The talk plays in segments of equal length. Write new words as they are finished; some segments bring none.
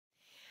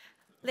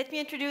Let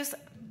me introduce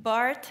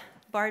Bart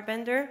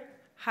Bender.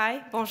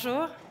 Hi,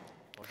 bonjour.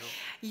 Bonjour.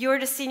 You're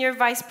the Senior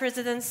Vice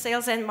President,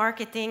 Sales and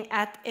Marketing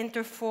at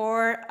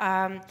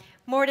Interfor.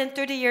 More than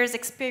 30 years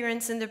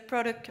experience in the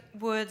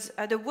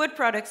wood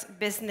products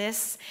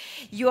business.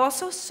 You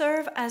also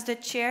serve as the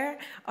chair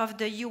of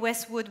the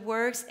US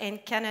Woodworks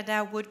and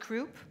Canada Wood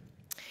Group.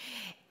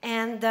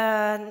 And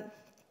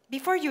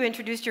before you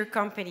introduce your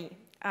company,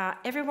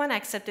 everyone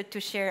accepted to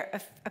share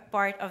a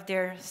part of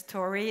their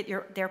story,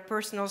 their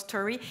personal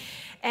story.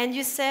 And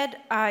you said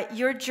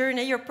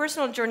your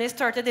personal journey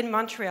started in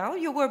Montreal.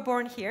 You were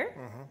born here.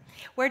 Mm-hmm.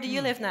 Where do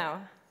you live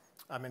now?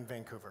 I'm in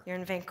Vancouver. You're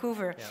in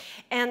Vancouver. Yeah.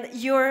 And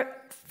your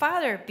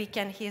father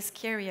began his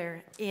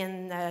career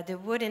in the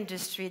wood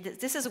industry.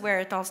 This is where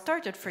it all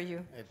started for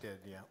you. It did,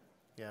 yeah.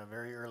 Yeah,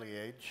 very early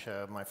age.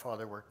 My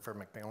father worked for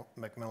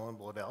Macmillan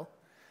Bloedel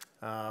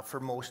for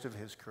most of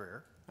his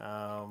career.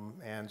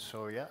 And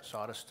so, yeah,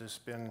 sawdust has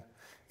been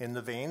in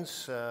the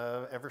veins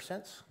ever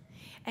since.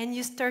 And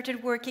you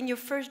started working, your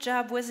first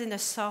job was in a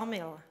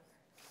sawmill.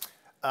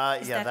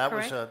 Yeah,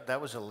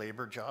 that was a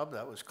labor job.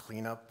 That was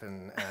cleanup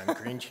and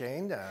green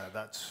chain.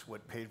 That's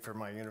what paid for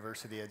my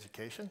university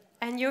education.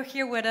 And you're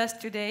here with us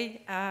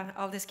today,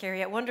 all this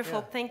career. Wonderful,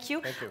 Yeah, thank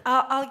you. Thank you.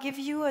 I'll give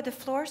you the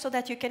floor so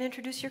that you can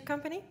introduce your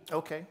company.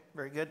 Okay,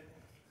 very good.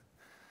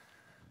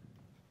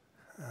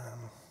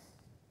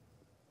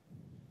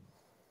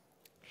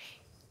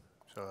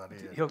 So how do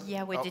you...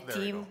 Yeah, with the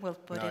team, we'll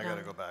put it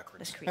on go backwards.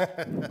 the screen.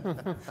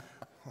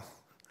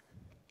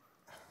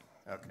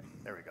 Okay,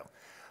 there we go.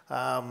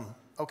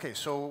 Okay,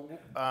 so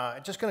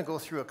I'm just going to go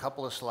through a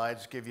couple of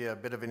slides, give you a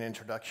bit of an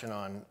introduction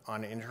on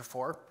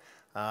Interfor.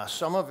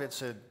 Some of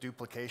it's a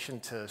duplication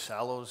to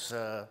Salo's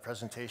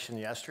presentation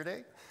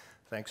yesterday.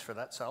 Thanks for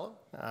that, Salo.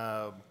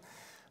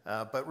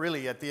 But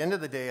really, at the end of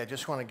the day, I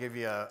just want to give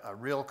you a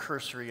real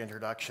cursory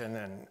introduction.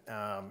 And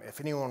if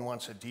anyone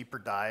wants a deeper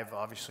dive,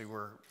 obviously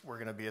we're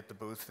going to be at the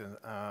booth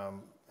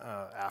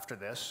after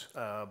this.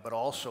 But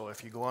also,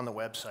 if you go on the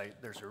website,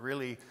 there's a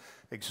really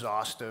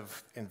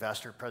exhaustive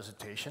investor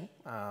presentation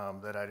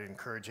that I'd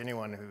encourage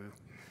anyone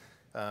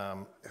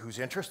who's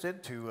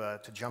interested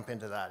to jump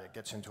into that. It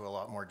gets into a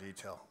lot more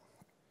detail.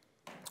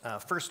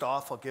 First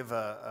off, I'll give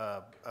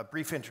a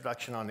brief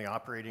introduction on the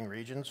operating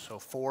regions. So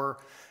 4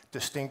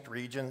 distinct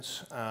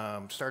regions,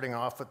 starting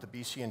off with the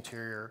BC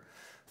Interior,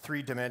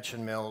 3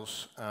 dimension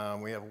mills.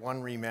 We have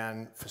 1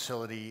 reman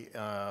facility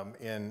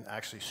in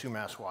actually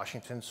Sumas,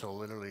 Washington, so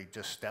literally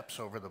just steps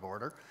over the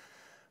border.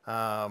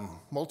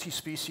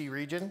 Multi-species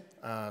region,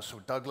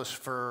 so Douglas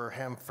fir,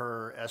 hem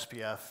fir,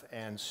 SPF,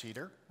 and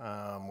cedar,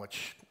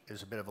 which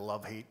is a bit of a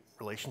love-hate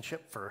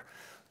relationship for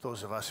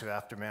those of us who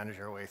have to manage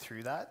our way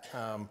through that.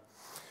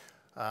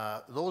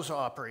 Those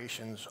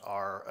operations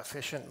are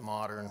efficient,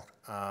 modern,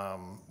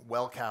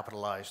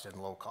 well-capitalized,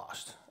 and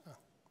low-cost.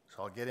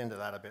 So I'll get into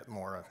that a bit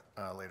more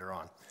later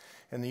on.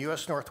 In the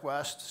U.S.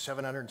 Northwest,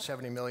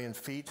 770 million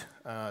feet,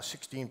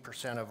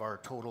 16% of our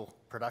total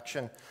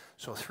production.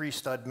 So 3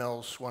 stud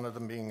mills, one of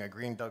them being a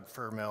green Doug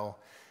fir mill,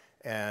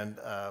 and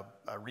a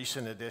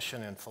recent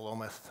addition in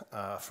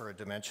Philomath for a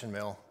dimension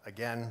mill.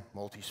 Again,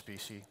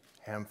 multi-species,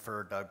 hem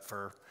fir, Doug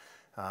fir.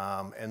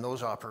 And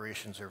those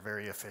operations are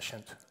very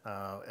efficient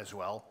as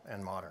well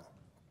and modern.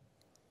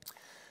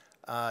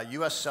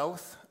 U.S.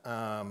 South,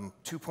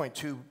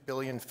 2.2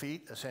 billion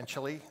feet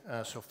essentially,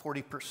 so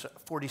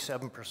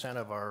 47%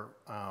 of our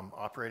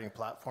operating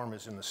platform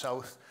is in the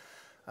south.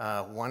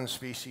 1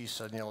 species,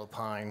 southern yellow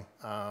pine,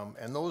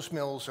 and those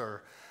mills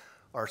are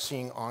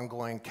seeing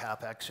ongoing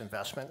CapEx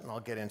investment, and I'll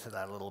get into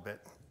that a little bit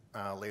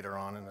later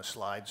on in the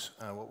slides,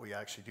 what we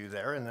actually do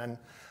there. And then,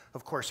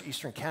 of course,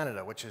 Eastern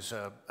Canada, which is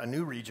a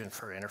new region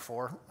for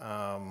Interfor.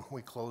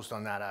 We closed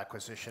on that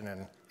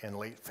acquisition in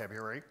late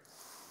February.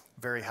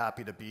 Very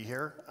happy to be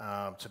here.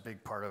 It's a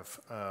big part of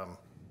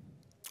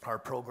our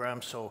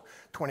program. So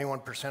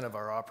 21% of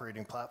our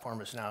operating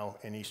platform is now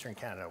in Eastern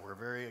Canada. We're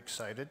very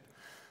excited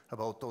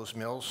about those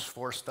mills,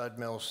 4 stud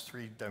mills,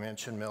 3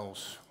 dimension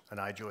mills, an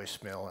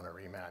I-joist mill, and a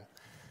reman.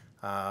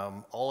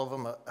 All of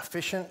them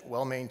efficient,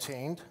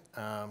 well-maintained,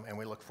 and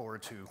we look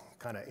forward to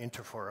kind of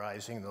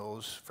Interforizing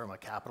those from a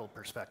capital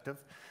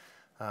perspective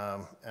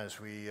as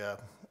we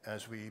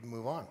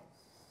move on.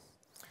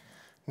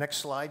 Next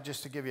slide,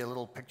 just to give you a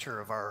little picture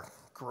of our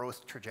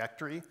growth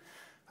trajectory.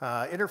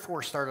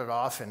 Interfor started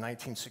off in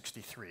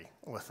 1963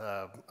 with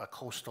a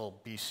coastal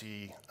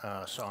BC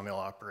sawmill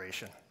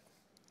operation,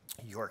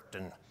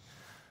 Yorkton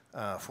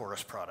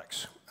Forest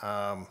Products.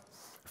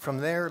 From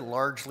there,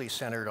 largely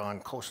centered on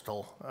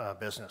coastal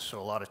business, so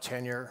a lot of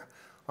tenure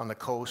on the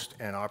coast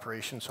and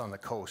operations on the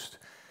coast.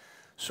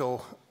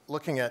 So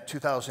looking at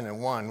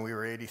 2001, we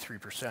were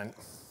 83%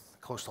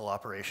 coastal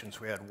operations.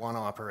 We had 1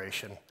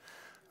 operation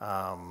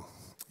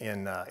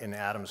in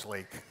Adams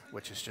Lake,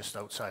 which is just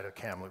outside of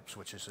Kamloops,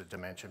 which is a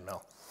dimension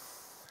mill.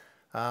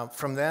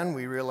 From then,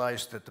 we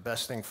realized that the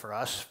best thing for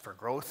us for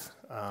growth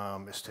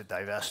is to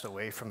divest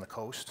away from the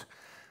coast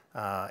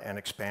and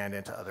expand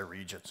into other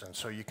regions. And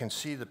so you can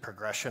see the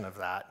progression of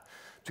that.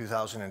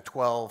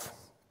 2012,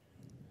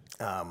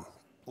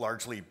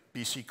 largely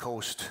BC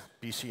Coast,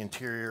 BC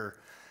Interior,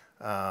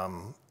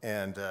 and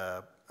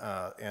the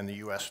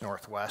U.S.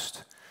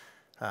 Northwest.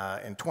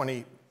 In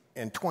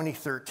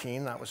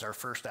 2013, that was our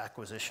first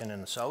acquisition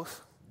in the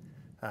South.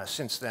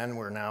 Since then,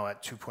 we're now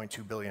at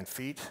 2.2 billion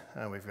feet.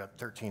 We've got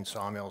 13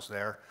 sawmills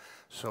there.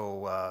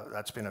 So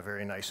that's been a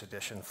very nice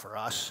addition for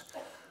us.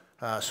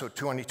 So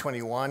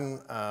 2021,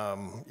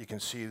 you can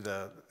see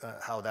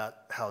how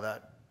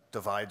that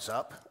divides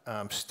up.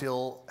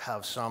 Still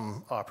have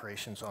some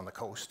operations on the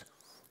coast.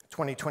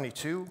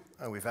 2022,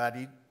 we've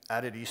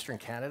added Eastern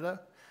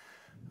Canada.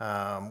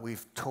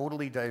 We've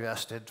totally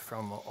divested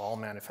from all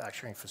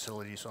manufacturing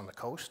facilities on the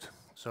coast.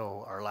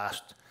 So our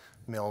last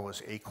mill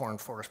was Acorn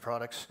Forest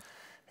Products,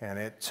 and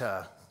it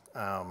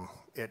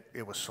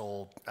was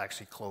sold,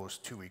 actually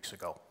closed 2 weeks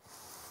ago.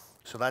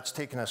 So that's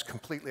taken us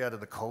completely out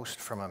of the coast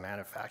from a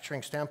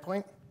manufacturing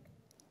standpoint,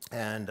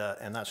 and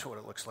that's what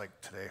it looks like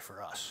today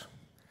for us.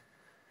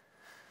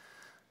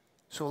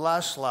 So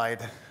last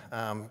slide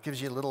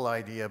gives you a little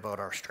idea about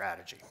our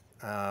strategy.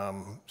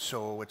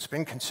 So it's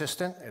been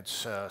consistent.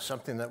 It's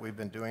something that we've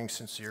been doing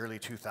since the early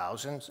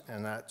 2000s,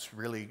 and that's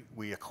really,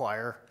 we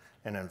acquire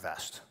and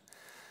invest.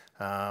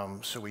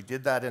 So we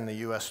did that in the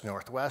U.S.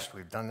 Northwest.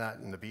 We've done that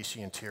in the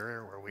BC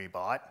Interior, where we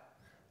bought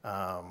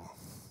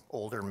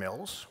older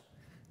mills,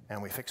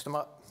 and we fixed them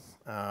up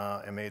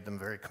and made them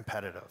very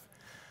competitive.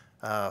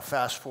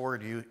 Fast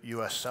forward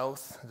U.S.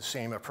 South, the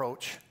same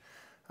approach.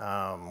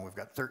 We've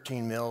got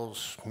 13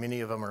 mills.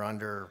 Many of them are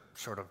under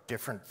sort of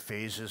different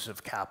phases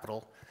of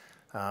capital,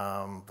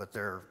 but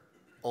they're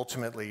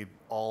ultimately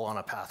all on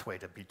a pathway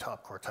to be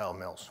top quartile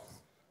mills.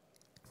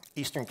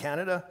 Eastern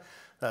Canada,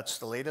 that's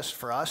the latest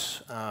for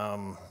us.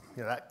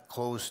 That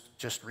closed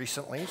just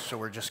recently, so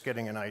we're just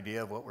getting an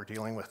idea of what we're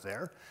dealing with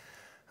there.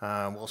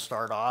 We'll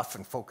start off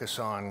and focus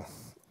on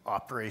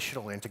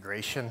operational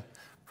integration,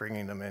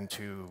 bringing them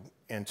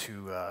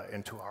into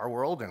our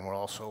world, and we'll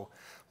also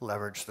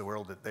leverage the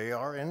world that they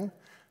are in,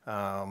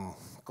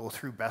 go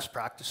through best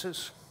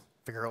practices,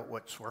 figure out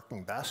what's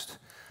working best,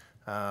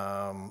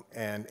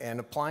 and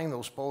applying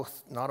those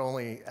both not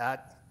only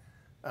at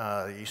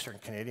the Eastern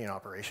Canadian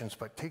operations,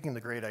 but taking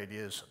the great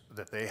ideas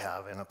that they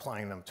have and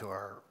applying them to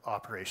our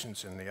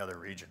operations in the other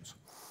regions.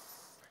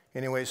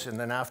 Anyways, and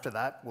then after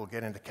that, we'll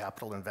get into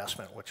capital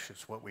investment, which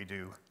is what we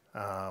do,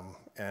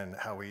 and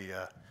how we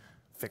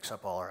fix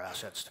up all our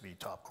assets to be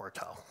top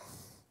quartile.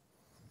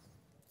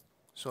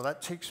 So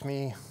that takes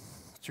me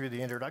through the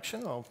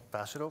introduction. I'll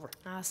pass it over.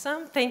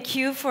 Awesome. Thank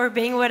you for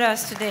being with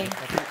us today.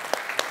 Thank you.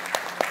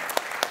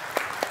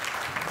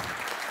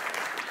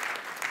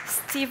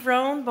 Steve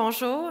Rhone,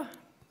 bonjour.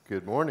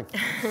 Good morning.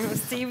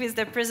 Steve is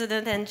the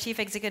President and Chief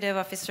Executive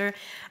Officer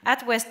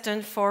at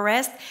Weston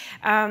Forest.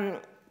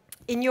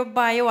 In your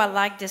bio, I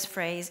like this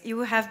phrase. You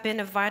have been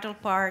a vital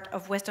part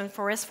of Weston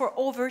Forest for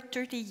over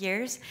 30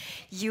 years.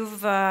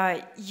 You've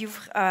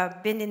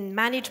been in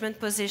management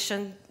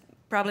position,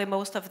 probably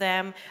most of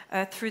them,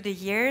 through the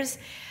years.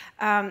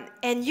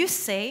 And you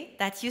say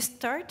that you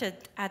started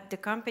at the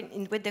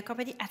company, with the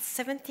company at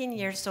 17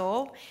 years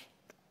old.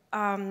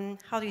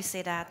 How do you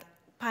say that?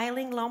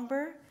 Piling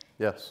lumber?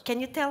 Yes. Can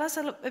you tell us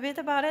a bit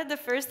about it, the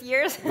first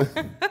years?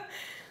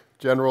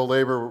 General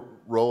labor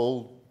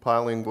role,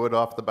 piling wood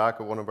off the back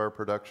of one of our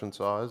production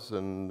saws,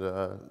 and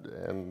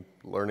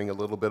learning a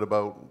little bit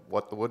about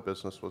what the wood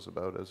business was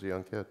about as a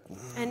young kid.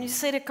 And you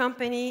say the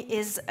company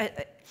is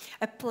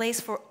a place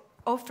for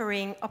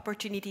offering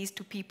opportunities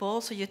to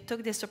people. So you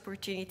took this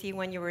opportunity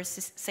when you were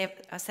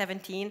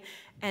 17,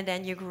 and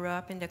then you grew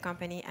up in the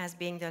company as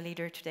being the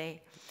leader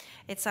today.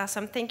 It's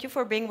awesome. Thank you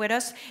for being with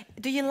us.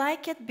 Do you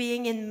like it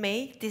being in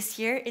May this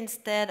year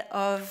instead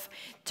of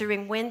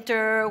during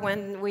winter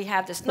when we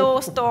have the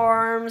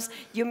snowstorms?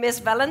 You miss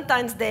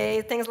Valentine's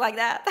Day, things like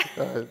that?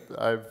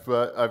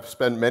 I've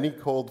spent many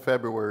cold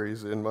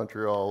Februaries in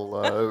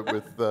Montreal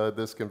with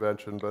this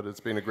convention, but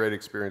it's been a great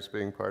experience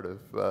being part of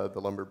the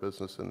lumber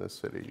business in this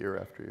city year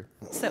after year.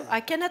 So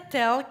I cannot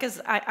tell, because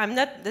I'm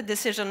not the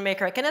decision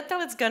maker, I cannot tell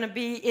it's going to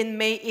be in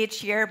May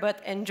each year,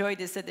 but enjoy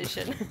this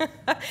edition.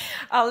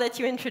 I'll let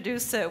you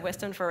introduce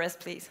Weston Forest,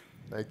 please.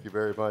 Thank you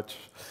very much.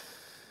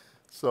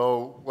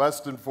 So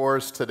Weston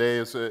Forest today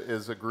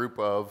is a group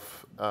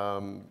of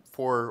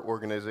 4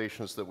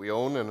 organizations that we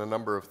own and a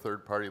number of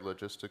third-party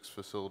logistics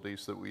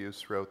facilities that we use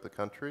throughout the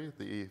country.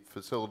 The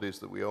facilities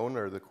that we own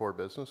are the core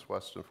business,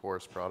 Weston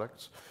Forest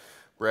Products.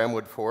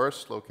 Bramwood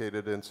Forest,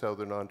 located in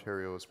southern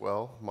Ontario as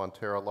well.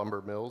 Montera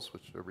Lumber Mills,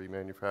 which is a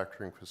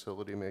remanufacturing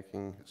facility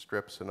making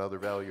strips and other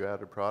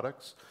value-added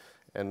products.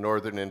 And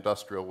Northern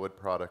Industrial Wood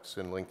Products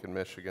in Lincoln,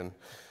 Michigan,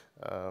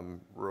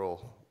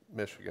 rural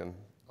Michigan,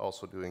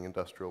 also doing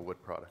industrial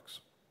wood products.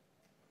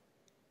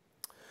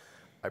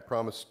 I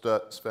promised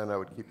Sven I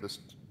would keep this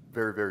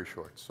very, very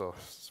short. So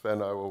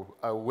Sven, I will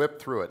whip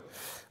through it.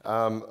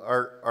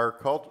 Our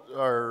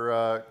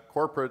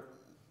corporate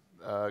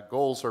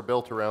goals are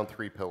built around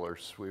 3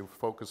 pillars. We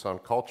focus on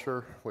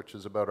culture, which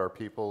is about our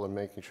people and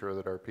making sure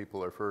that our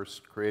people are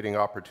first, creating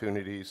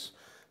opportunities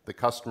the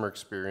customer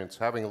experience,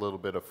 having a little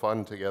bit of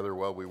fun together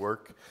while we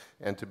work,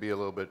 and to be a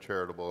little bit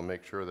charitable and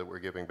make sure that we're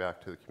giving back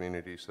to the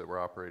communities that we're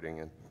operating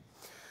in.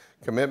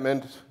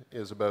 Commitment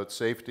is about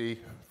safety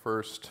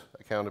first,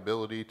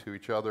 accountability to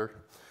each other,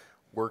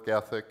 work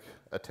ethic,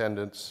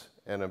 attendance,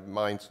 and a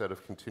mindset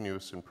of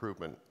continuous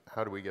improvement.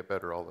 How do we get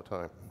better all the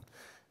time?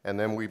 And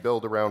then we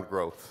build around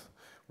growth.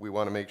 We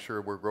want to make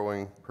sure we're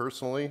growing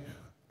personally,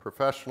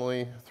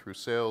 professionally, through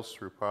sales,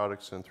 through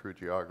products, and through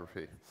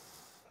geography.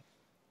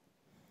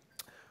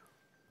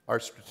 Our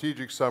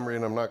strategic summary,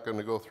 and I'm not going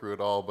to go through it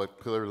all, but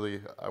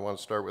clearly I want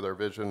to start with our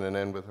vision and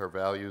end with our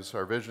values.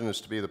 Our vision is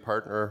to be the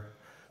partner,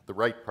 the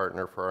right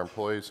partner for our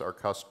employees, our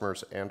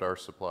customers, and our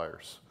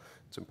suppliers.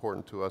 It's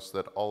important to us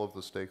that all of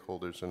the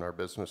stakeholders in our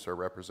business are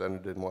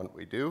represented in what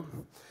we do.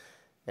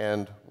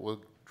 And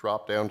we'll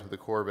drop down to the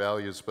core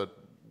values, but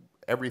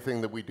everything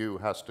that we do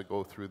has to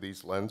go through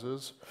these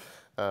lenses,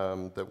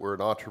 that we're an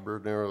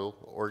entrepreneurial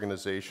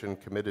organization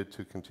committed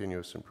to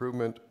continuous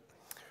improvement.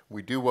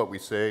 We do what we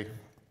say,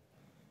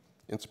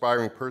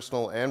 inspiring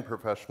personal and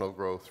professional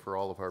growth for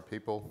all of our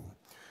people.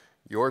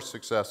 Your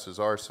success is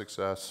our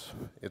success.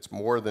 It's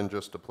more than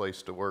just a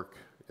place to work.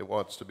 It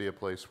wants to be a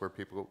place where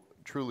people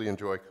truly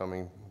enjoy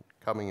coming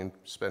and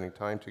spending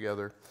time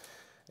together.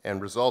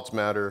 And results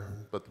matter,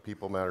 but the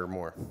people matter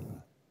more.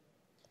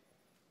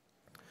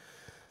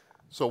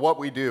 So what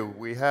we do,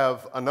 we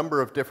have a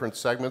number of different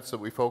segments that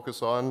we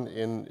focus on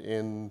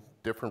in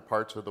different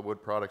parts of the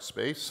wood product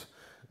space.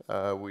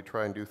 We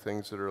try and do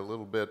things that are a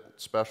little bit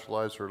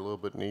specialized or a little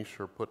bit niche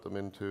or put them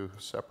into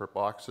separate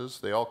boxes.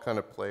 They all kind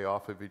of play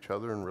off of each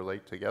other and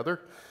relate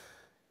together.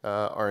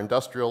 Our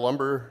industrial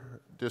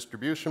lumber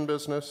distribution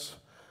business,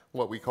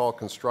 what we call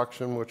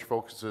construction, which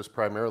focuses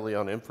primarily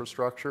on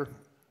infrastructure.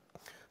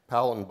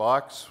 Pallet and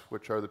box,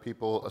 which are the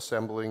people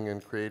assembling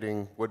and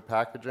creating wood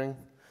packaging.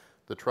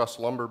 The truss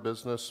lumber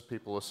business,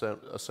 people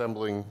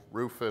assembling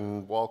roof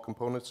and wall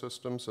component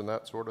systems and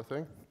that sort of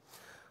thing.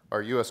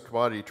 Our U.S.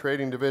 commodity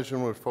trading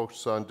division would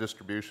focus on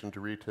distribution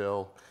to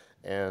retail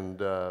and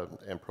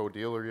pro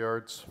dealer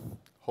yards.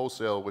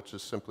 Wholesale, which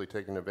is simply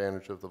taking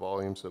advantage of the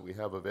volumes that we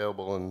have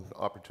available and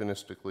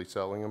opportunistically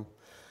selling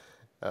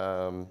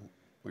them.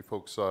 We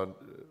focus on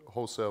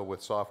wholesale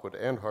with softwood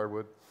and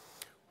hardwood.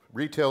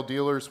 Retail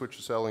dealers, which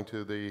is selling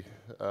to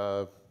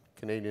the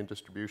Canadian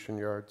distribution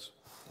yards.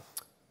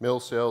 Mill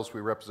sales,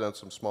 we represent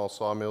some small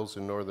sawmills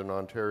in Northern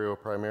Ontario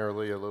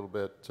primarily, a little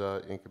bit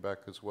in Quebec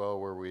as well,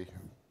 where we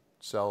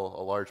sell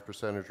a large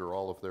percentage or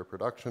all of their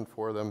production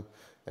for them,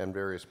 and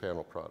various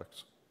panel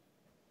products.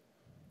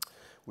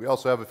 We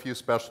also have a few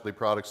specialty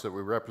products that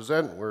we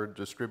represent. We're a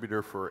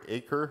distributor for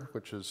Acre,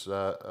 which is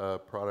a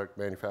product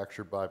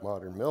manufactured by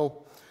Modern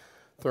Mill.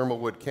 Thermal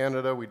Wood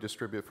Canada, we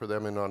distribute for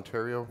them in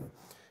Ontario.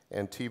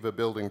 And Tiva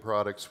Building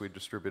Products, we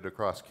distribute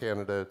across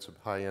Canada. It's a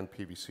high-end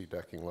PVC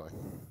decking line.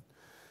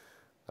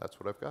 That's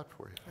what I've got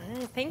for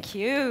you. Thank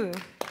you.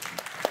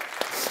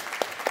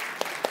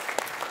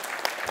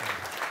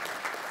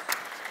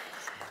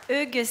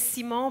 Hugues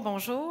Simon,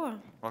 bonjour.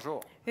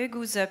 Bonjour. Hugues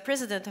was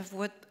president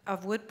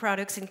of wood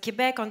products in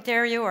Quebec,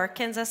 Ontario,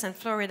 Arkansas, and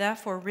Florida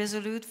for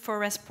Résolu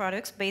Forest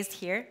Products based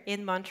here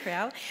in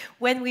Montreal.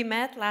 When we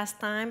met last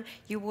time,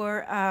 you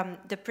were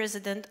the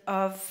president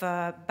of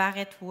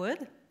Barrett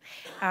Wood.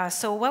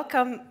 So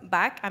welcome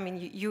back. I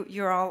mean,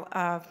 you're all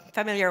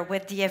familiar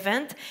with the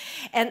event.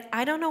 And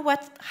I don't know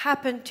what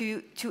happened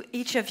to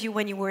each of you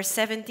when you were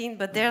 17,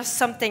 but there's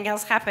something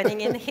else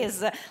happening in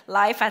his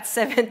life at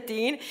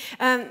 17.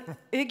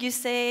 Hugues, you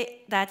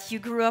say that you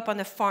grew up on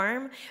a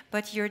farm,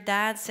 but your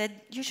dad said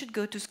you should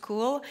go to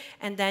school,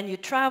 and then you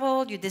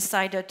traveled, you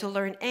decided to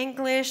learn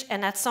English,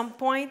 and at some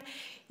point,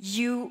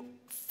 you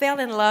fell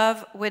in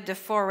love with the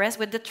forest,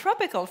 with the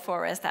tropical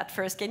forest at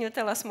first. Can you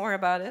tell us more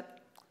about it?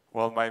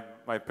 Well,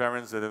 my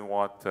parents didn't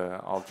want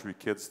all three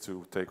kids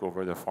to take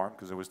over the farm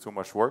because it was too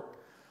much work.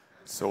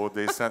 So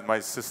they sent my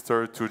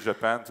sister to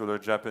Japan to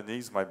learn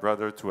Japanese, my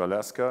brother to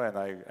Alaska, and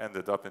I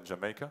ended up in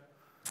Jamaica.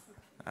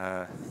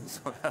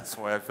 So that's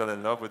why I fell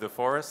in love with the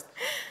forest.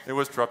 It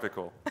was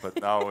tropical, but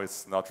now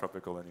it's not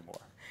tropical anymore.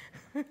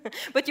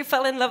 But you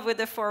fell in love with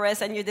the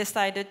forest and you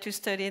decided to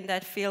study in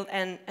that field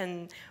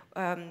and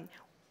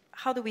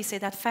how do we say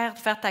that, faire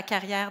ta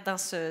carrière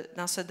dans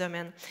ce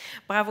domaine.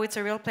 Bravo, it's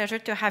a real pleasure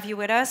to have you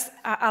with us.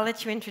 I'll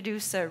let you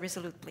introduce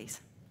Résolu,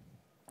 please.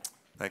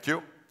 Thank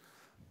you.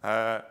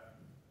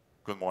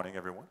 Good morning,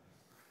 everyone.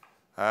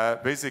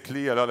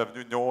 Basically, a lot of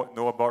you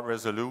know about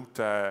Résolu.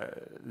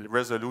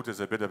 Résolu is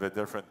a bit of a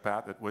different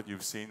path than what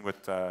you've seen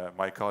with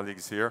my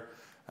colleagues here.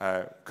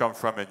 Come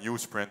from a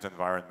newsprint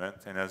environment,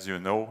 and as you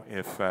know,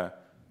 if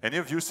any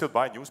of you still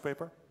buy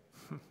newspaper?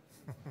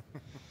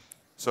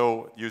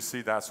 So you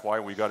see, that's why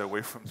we got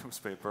away from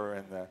newspaper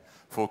and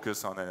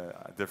focus on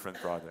a different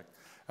product.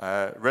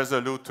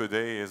 Résolu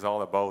today is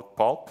all about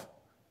pulp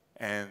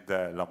and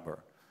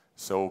lumber.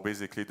 So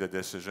basically, the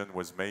decision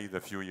was made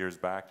a few years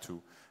back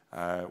to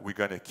we're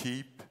going to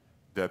keep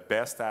the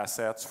best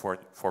assets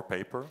for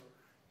paper,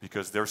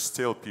 because there's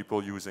still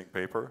people using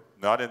paper,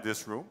 not in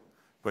this room,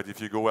 But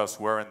if you go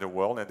elsewhere in the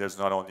world, and there's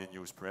not only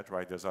newsprint,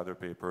 right? There's other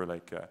paper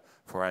like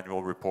for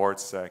annual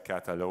reports,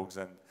 catalogs,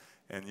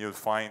 and you'll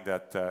find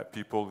that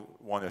people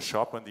want to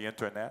shop on the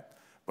internet,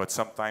 but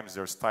sometimes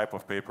there's type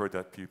of paper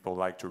that people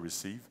like to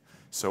receive.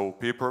 So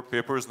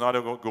paper is not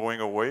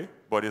going away,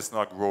 but it's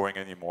not growing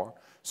anymore.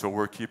 So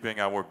we're keeping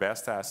our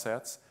best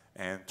assets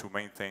and to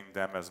maintain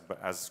them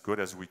as good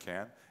as we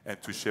can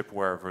and to ship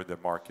wherever the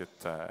market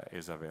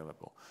is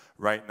available.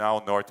 Right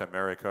now, North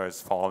America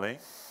is falling,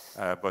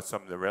 but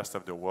the rest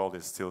of the world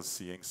is still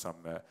seeing some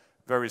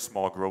very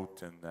small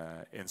growth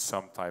in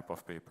some type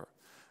of paper.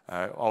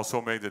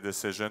 Also made the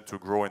decision to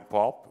grow in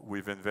pulp.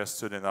 We've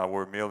invested in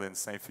our mill in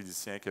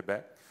Saint-Félicien,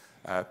 Quebec.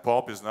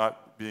 Pulp is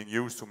not being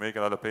used to make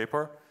a lot of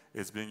paper.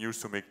 It's being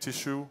used to make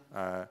tissue,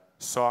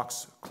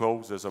 socks,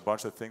 clothes. There's a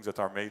bunch of things that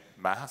are made.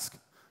 Masks.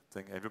 I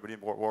think everybody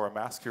wore a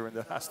mask here in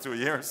the last 2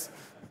 years,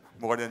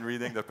 more than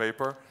reading the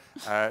paper.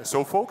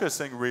 So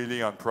focusing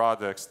really on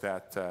products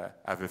that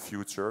have a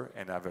future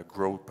and have a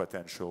growth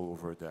potential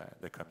over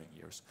the coming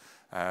years.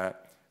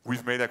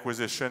 We've made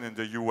acquisition in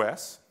the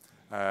US,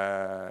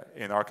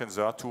 in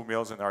Arkansas, 2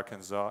 mills in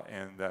Arkansas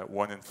and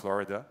 1 in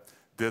Florida.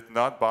 Did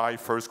not buy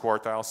first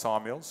quartile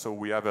sawmills, so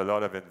we have a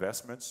lot of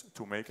investments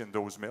to make in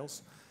those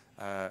mills.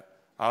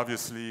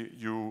 Obviously,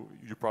 you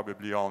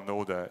probably all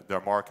know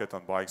the market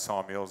on buying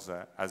sawmills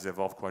has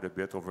evolved quite a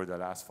bit over the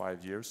last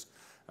 5 years.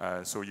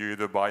 So you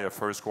either buy a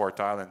first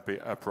quartile and pay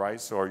a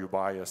price, or you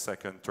buy a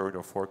second, third,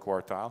 or fourth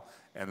quartile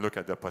and look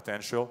at the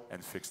potential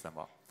and fix them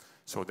up.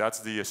 So that's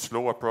the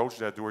slow approach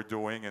that we're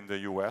doing in the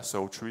US.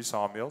 So 3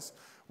 sawmills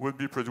will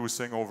be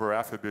producing over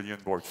 500 million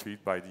board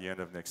feet by the end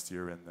of next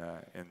year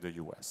in the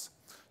US.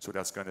 So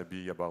that's going to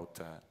be about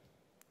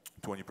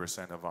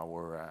 20% of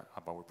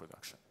our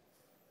production.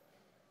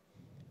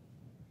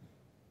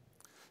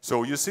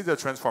 So you see the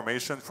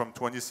transformation from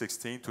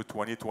 2016 to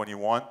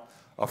 2021.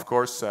 Of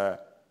course,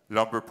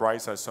 lumber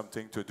price has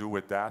something to do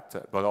with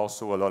that, but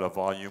also a lot of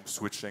volume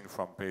switching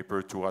from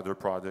paper to other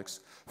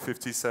products.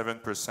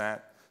 57%,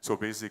 so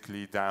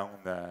basically down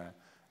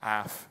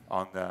half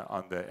on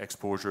the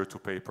exposure to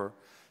paper.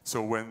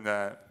 So when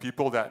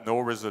people that know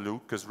Résolu,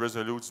 because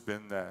Résolu's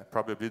been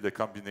probably the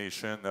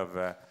combination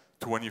of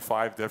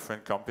 25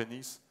 different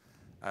companies.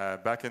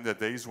 Back in the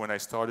days when I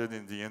started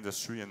in the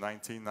industry in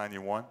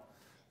 1991,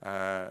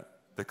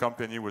 the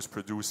company was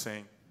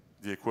producing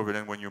the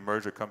equivalent, when you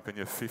merge a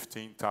company, of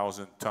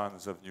 15,000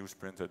 tons of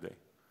newsprint a day.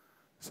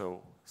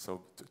 So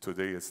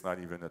today it's not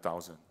even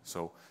 1,000.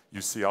 So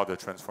you see how the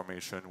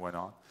transformation went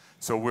on.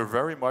 So we're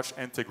very much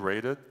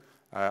integrated.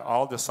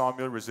 All the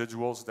sawmill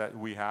residuals that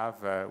we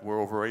have, we're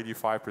over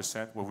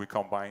 85% when we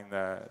combine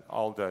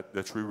all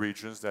the 3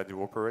 regions that they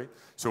operate.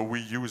 So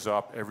we use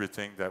up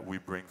everything that we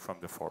bring from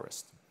the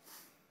forest.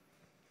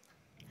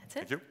 That's it.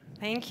 Thank you.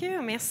 Thank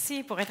you.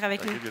 Merci pour être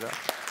avec nous.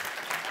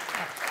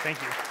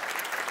 Thank you.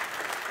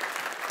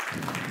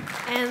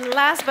 And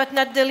last but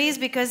not the least,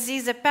 because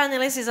he's a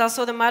panelist, he's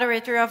also the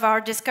moderator of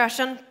our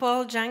discussion,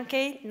 Paul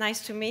Jannke.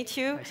 Nice to meet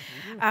you. Nice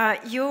to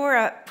meet you. You're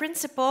a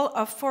principal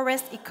of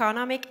Forest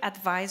Economic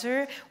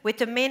Advisor with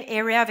the main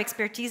area of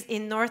expertise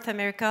in North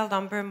America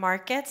lumber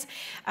markets.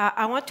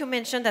 I want to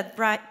mention that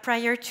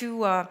prior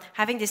to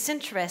having this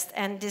interest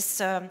and this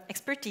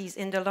expertise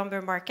in the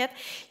lumber market,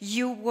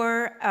 you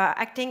were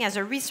acting as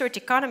a research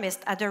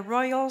economist at the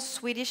Royal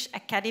Swedish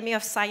Academy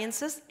of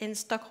Sciences in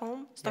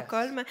Stockholm,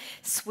 Yes.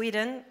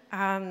 Sweden.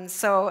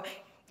 So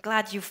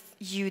glad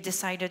you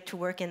decided to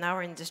work in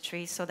our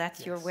industry so that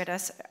Yes. you're with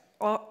us.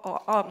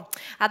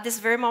 At this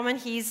very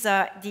moment, he's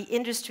the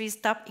industry's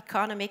top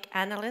economic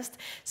analyst.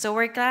 So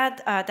we're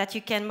glad that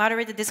you can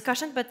moderate the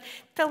discussion. But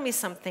tell me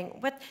something.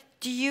 What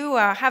do you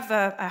have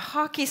a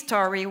hockey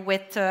story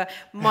with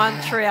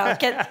Montreal?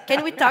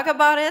 Can we talk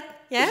about it?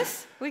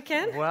 Yes, we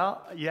can.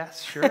 Well,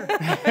 yes, sure.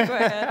 Go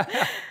ahead.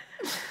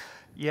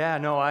 Yeah,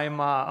 no,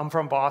 I'm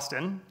from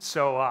Boston,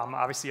 so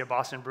obviously a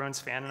Boston Bruins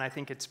fan, and I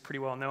think it's pretty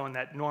well known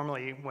that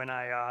normally when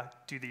I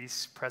do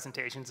these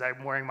presentations,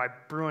 I'm wearing my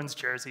Bruins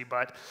jersey,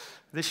 but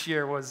this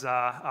year was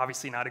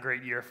obviously not a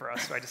great year for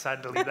us, so I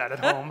decided to leave that at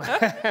home.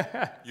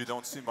 You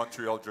don't see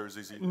Montreal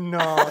jerseys either.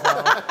 No.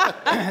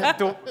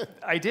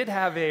 I did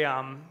have a,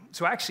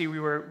 so actually we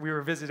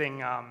were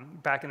visiting,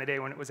 back in the day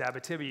when it was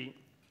Abitibi,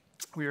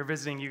 we were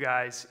visiting you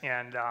guys,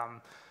 and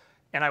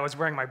I was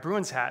wearing my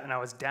Bruins hat, and I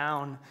was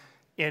down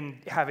in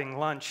having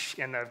lunch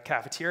in the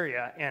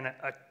cafeteria, and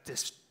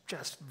this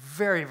just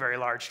very, very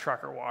large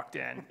trucker walked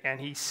in, and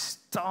he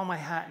saw my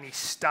hat, and he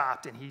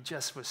stopped, and he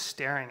just was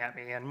staring at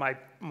me, and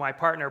my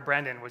partner,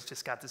 Brendan, was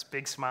just got this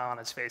big smile on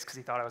his face because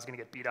he thought I was going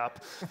to get beat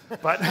up,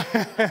 but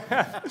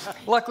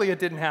luckily it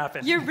didn't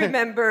happen. You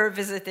remember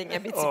visiting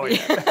Abitibi. Oh,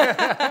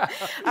 yeah.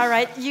 All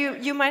right,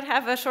 you might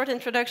have a short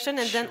introduction,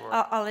 and then Sure.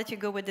 I'll let you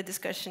go with the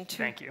discussion too.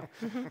 Thank you.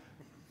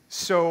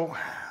 So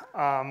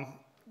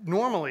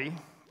normally,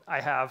 I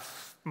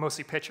have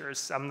mostly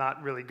pictures. I'm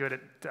not really good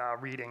at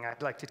reading.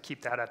 I'd like to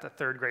keep that at the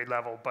 3rd grade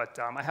level, but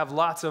I have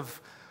lots of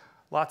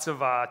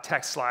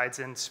text slides,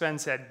 and Sven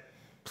said,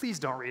 please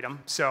don't read them.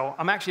 So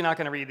I'm actually not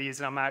going to read these,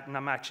 and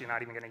I'm actually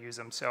not even going to use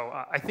them. So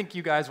I think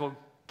you guys will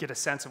get a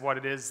sense of what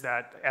it is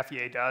that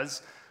FEA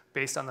does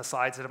based on the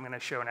slides that I'm going to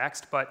show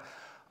next. But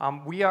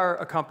we are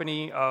a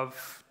company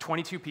of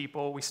 22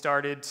 people. We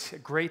started,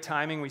 great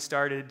timing, we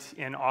started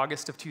in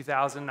August of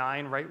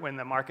 2009, right when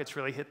the markets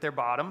really hit their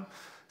bottom.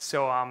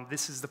 So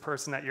this is the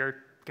person that you're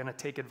going to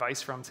take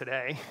advice from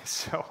today.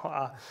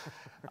 So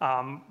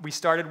we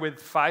started with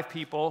 5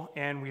 people,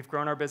 and we've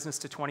grown our business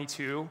to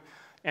 22.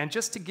 And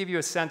just to give you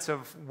a sense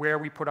of where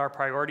we put our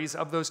priorities,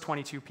 of those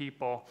 22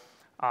 people,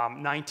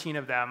 19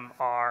 of them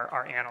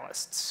are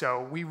analysts.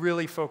 So we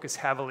really focus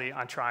heavily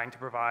on trying to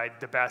provide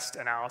the best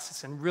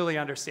analysis and really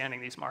understanding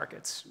these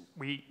markets.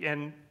 We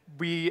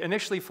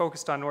initially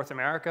focused on North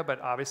America, but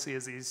obviously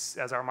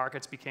as our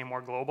markets became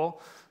more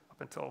global,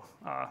 up until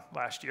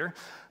last year,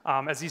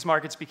 as these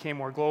markets became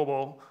more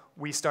global,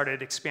 we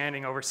started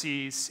expanding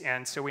overseas,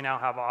 and so we now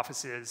have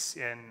offices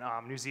in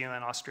New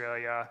Zealand,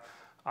 Australia,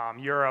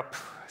 Europe,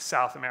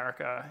 South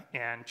America,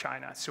 and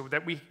China, so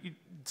that we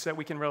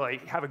can really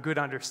have a good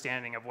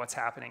understanding of what's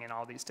happening in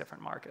all these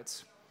different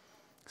markets.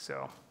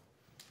 So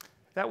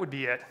that would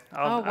be it.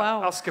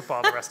 I'll skip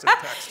all the rest of the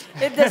text.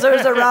 It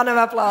deserves a round of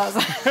applause.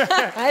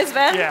 Nice,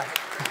 Ben. Yeah.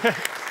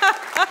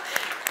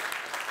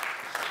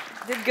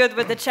 Did good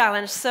with the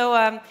challenge.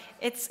 So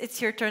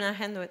it's your turn. I'll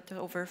hand it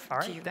over to you. All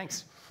right,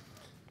 thanks.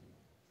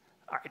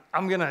 All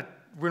right,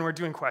 when we're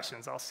doing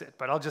questions, I'll sit,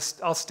 but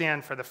I'll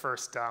stand for the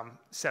first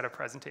set of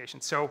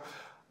presentations. So,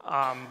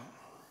 well,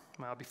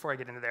 before I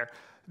get into there,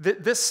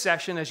 this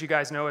session, as you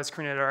guys know, as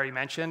Karina had already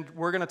mentioned,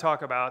 we're going to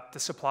talk about the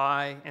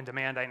supply and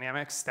demand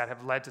dynamics that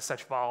have led to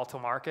such volatile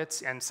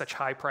markets and such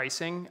high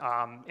pricing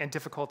and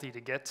difficulty to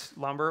get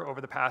lumber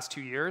over the past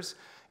 2 years.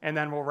 And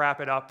then we'll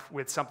wrap it up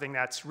with something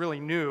that's really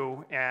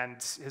new and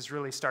has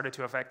really started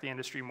to affect the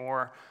industry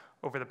more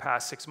over the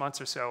past 6 months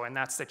or so, and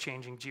that's the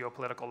changing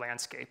geopolitical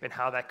landscape and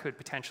how that could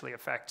potentially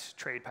affect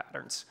trade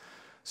patterns.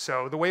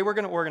 So the way we're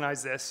going to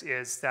organize this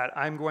is that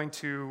I'm going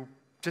to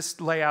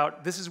just lay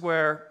out, this is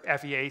where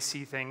FEA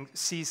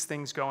sees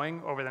things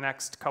going over the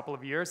next couple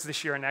of years,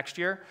 this year and next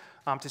year,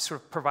 to sort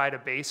of provide a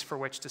base for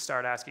which to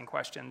start asking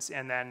questions.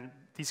 And then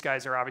these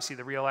guys are obviously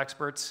the real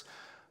experts,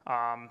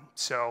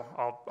 so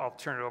I'll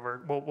turn it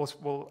over.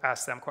 We'll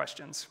ask them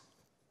questions.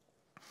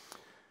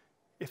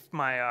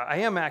 I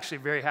am actually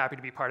very happy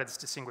to be part of this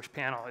distinguished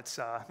panel.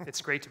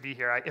 It's great to be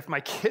here. If my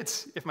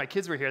kids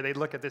were here, they'd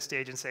look at this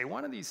stage and say,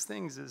 one of these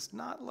things is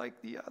not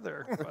like the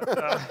other.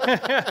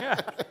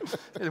 But,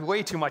 there's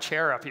way too much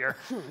hair up here.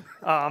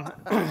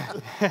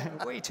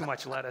 Way too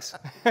much lettuce.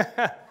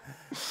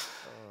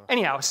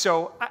 Anyhow,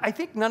 so I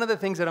think none of the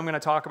things that I'm going to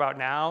talk about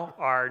now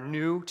are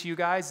new to you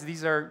guys.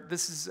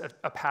 This is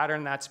a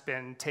pattern that's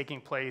been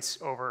taking place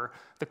over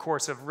the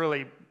course of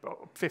really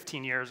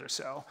 15 years or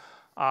so.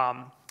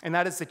 And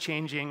that is the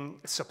changing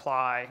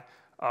supply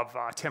of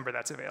timber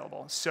that's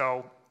available.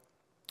 So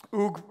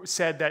Hugues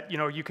said that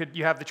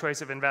you have the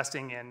choice of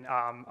investing in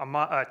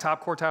a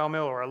top quartile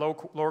mill or a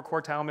lower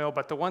quartile mill,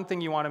 but the one thing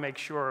you want to make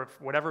sure of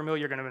whatever mill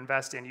you're going to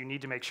invest in, you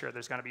need to make sure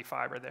there's going to be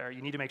fiber there.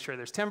 You need to make sure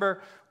there's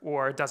timber,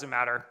 or it doesn't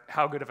matter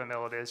how good of a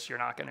mill it is, you're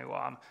not going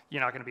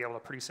to be able to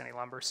produce any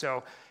lumber.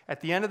 So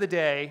at the end of the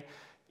day,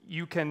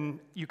 you can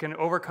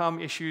overcome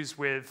issues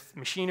with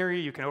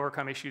machinery, you can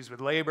overcome issues with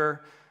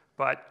labor,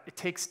 but it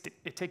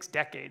takes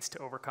decades to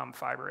overcome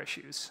fiber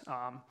issues.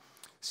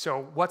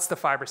 So what's the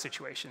fiber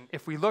situation?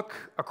 If we look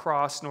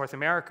across North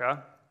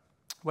America,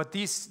 what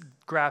these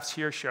graphs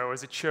here show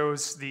is it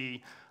shows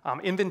the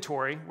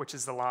inventory, which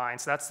is the line.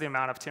 So that's the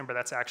amount of timber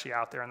that's actually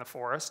out there in the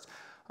forest,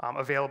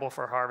 available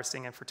for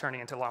harvesting and for turning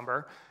into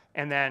lumber.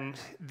 And then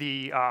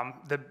the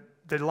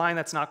line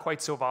that's not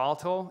quite so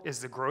volatile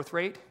is the growth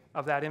rate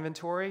of that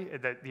inventory,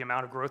 the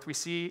amount of growth we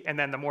see, and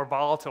then the more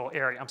volatile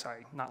area, I'm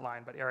sorry, not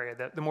line, but area,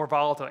 the more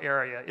volatile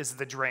area is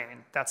the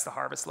drain. That's the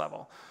harvest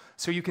level.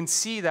 So you can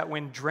see that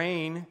when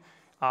drain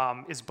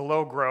is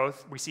below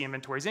growth, we see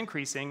inventories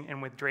increasing,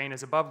 and when drain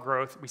is above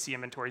growth, we see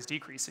inventories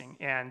decreasing.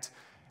 And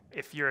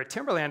if you're a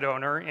timberland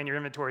owner and your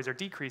inventories are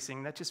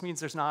decreasing, that just means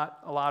there's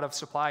not a lot of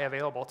supply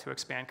available to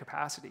expand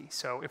capacity.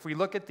 So if we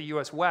look at the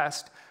US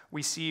West,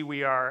 we see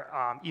we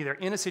are either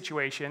in a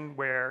situation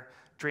where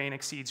drain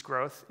exceeds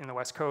growth in the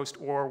West Coast,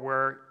 or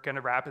we're going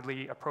to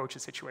rapidly approach a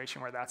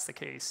situation where that's the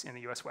case in the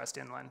US West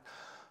Inland.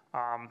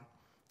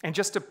 And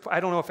just to,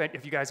 I don't know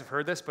if you guys have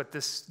heard this, but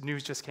this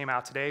news just came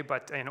out today,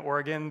 but in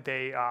Oregon,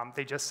 they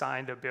just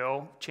signed a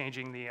bill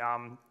changing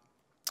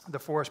the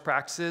forest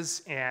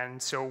practices,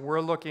 and so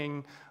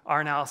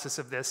our analysis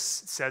of this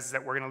says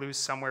that we're going to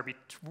lose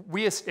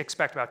we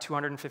expect about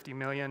 250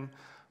 million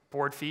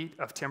board feet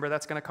of timber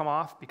that's going to come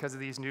off because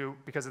of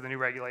the new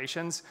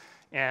regulations,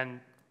 and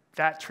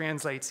that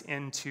translates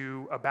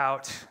into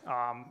about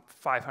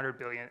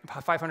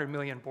 500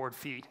 million board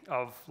feet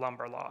of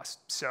lumber lost.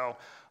 So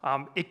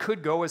it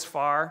could go as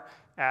far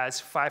as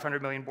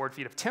 500 million board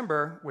feet of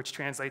timber, which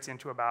translates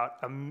into about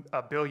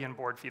a billion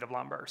board feet of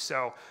lumber.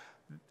 So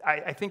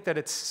I think that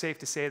it's safe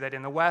to say that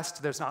in the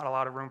West, there's not a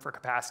lot of room for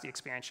capacity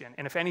expansion.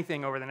 And if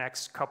anything, over the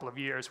next couple of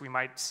years, we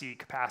might see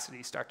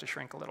capacity start to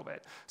shrink a little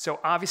bit. So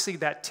obviously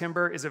that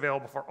timber is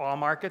available for all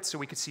markets. So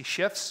we could see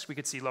shifts. We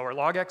could see lower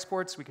log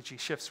exports. We could see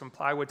shifts from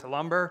plywood to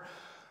lumber.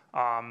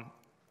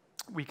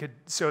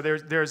 So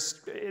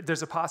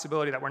there's a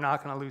possibility that we're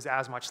not going to lose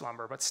as much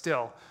lumber, but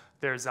still,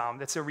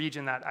 it's a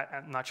region that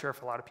I'm not sure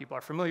if a lot of people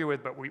are familiar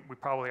with, but we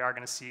probably are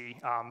going to see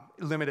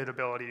limited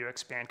ability to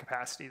expand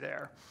capacity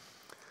there.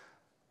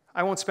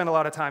 I won't spend a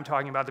lot of time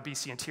talking about the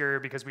BC interior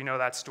because we know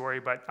that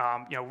story, but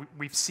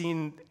we've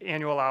seen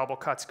annual allowable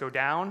cuts go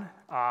down.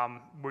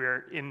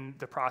 We're in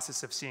the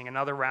process of seeing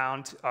another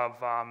round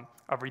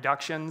of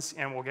reductions,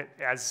 and we'll get,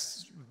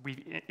 as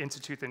we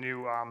institute the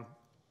new,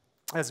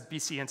 as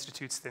BC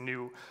institutes the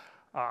new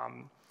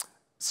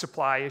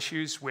supply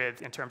issues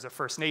in terms of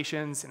First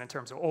Nations and in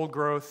terms of old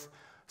growth.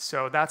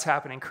 So that's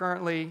happening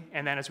currently,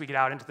 and then as we get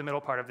out into the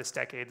middle part of this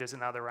decade, there's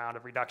another round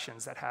of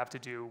reductions that have to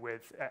do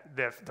with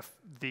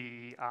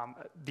the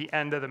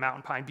end of the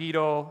mountain pine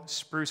beetle,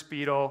 spruce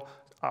beetle,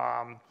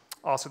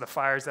 also the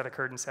fires that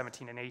occurred in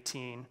 17 and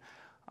 18,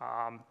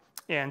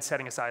 and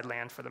setting aside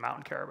land for the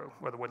mountain caribou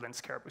or the woodlands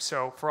caribou.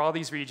 So for all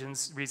these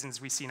reasons,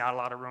 we see not a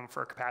lot of room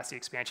for capacity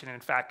expansion, and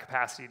in fact,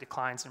 capacity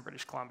declines in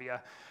British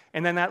Columbia.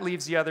 And then that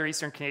leaves the other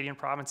Eastern Canadian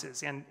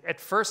provinces. And at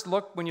first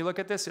look, when you look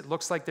at this, it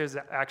looks like there's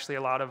actually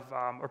a lot of,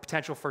 or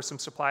potential for some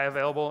supply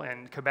available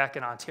in Quebec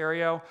and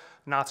Ontario,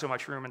 not so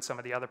much room in some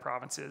of the other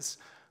provinces.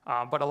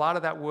 But a lot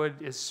of that wood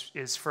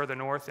is further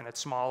north and it's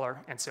smaller,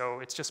 and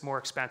so it's just more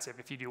expensive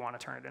if you do want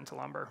to turn it into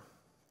lumber.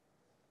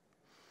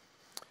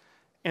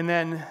 And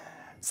then,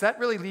 so that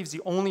really leaves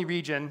the only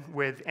region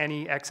with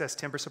any excess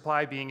timber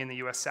supply being in the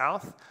US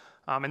South.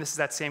 And this is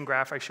that same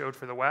graph I showed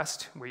for the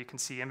West, where you can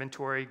see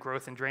inventory,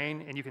 growth, and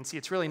drain. And you can see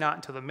it's really not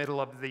until the middle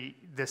of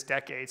this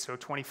decade, so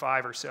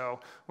 25 or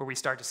so, where we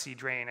start to see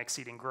drain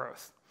exceeding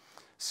growth.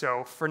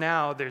 So for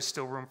now, there's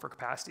still room for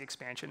capacity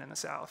expansion in the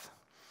South.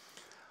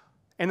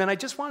 And then I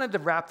just wanted to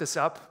wrap this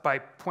up by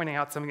pointing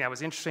out something that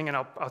was interesting, and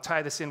I'll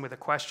tie this in with the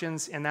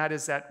questions, and that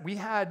is that we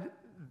had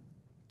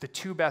the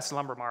two best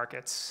lumber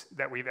markets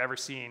that we've ever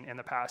seen in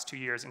the past 2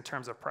 years in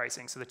terms of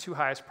pricing, so the two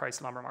highest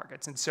priced lumber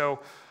markets. And so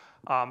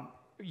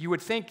you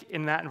would think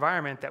in that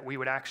environment that we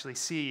would actually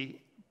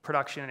see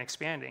production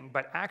expanding,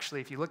 but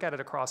actually if you look at it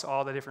across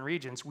all the different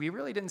regions, we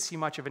really didn't see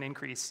much of an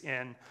increase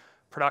in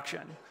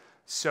production.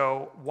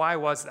 So why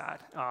was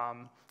that?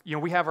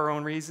 We have our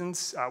own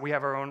reasons. We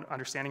have our own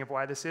understanding of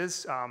why this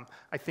is.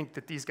 I think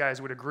that these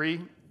guys would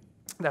agree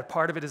that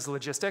part of it is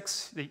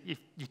logistics. If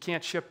you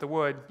can't ship the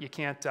wood, you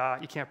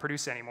can't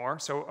produce anymore.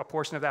 So a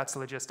portion of that's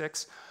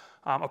logistics.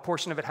 A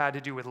portion of it had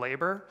to do with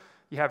labor.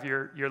 You have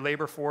your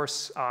labor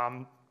force.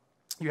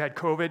 You had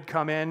COVID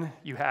come in.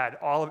 You had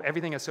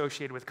everything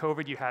associated with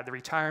COVID. You had the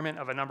retirement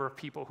of a number of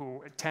people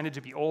who tended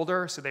to be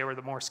older, so they were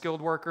the more skilled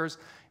workers,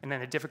 and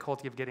then the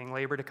difficulty of getting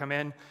labor to come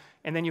in.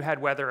 And then you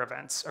had weather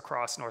events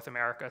across North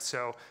America.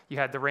 So you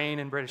had the rain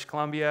in British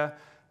Columbia.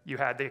 You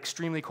had the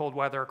extremely cold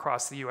weather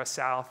across the US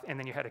South, and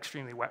then you had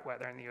extremely wet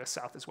weather in the US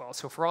South as well.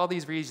 So for all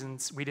these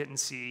reasons, we didn't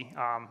see,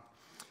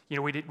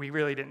 we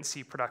really didn't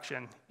see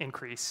production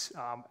increase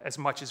as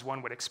much as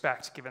one would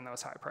expect given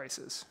those high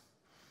prices.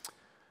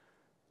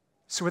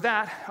 So with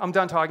that, I'm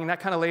done talking. That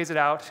kind of lays it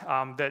out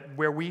that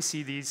where we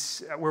see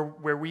these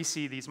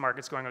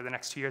markets going over the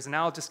next 2 years. And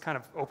now I'll just kind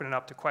of open it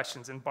up to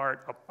questions. And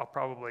Bart, I'll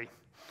probably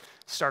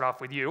start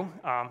off with you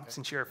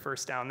since you're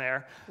first down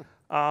there.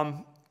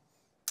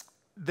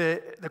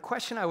 The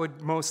question I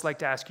would most like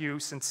to ask you,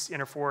 since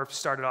Interfor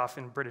started off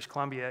in British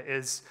Columbia,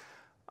 is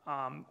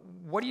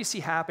what do you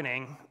see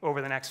happening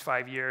over the next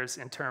 5 years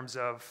in terms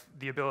of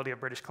the ability of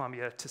British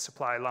Columbia to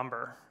supply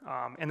lumber?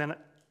 And then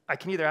I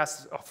can either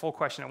ask a full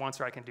question at once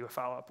or I can do a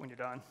follow-up when you're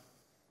done.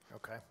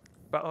 Okay.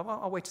 But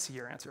I'll wait to see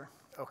your answer.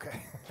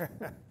 Okay.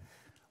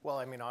 Well,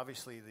 I mean,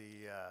 obviously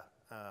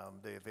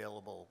the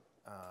available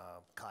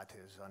cut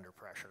is under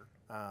pressure,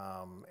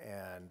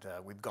 and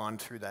we've gone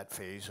through that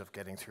phase of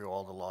getting through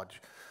all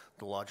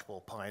the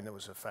lodgepole pine that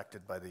was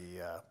affected by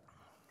the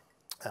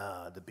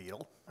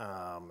beetle,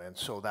 and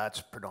so that's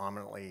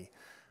predominantly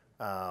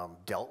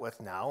dealt with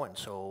now, and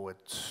so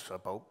it's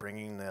about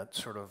bringing that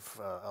sort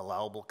of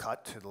allowable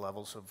cut to the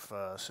levels of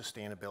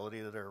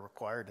sustainability that are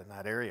required in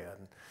that area.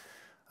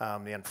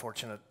 And the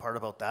unfortunate part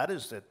about that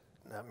is that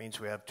means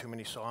we have too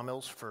many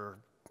sawmills for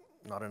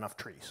not enough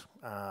trees,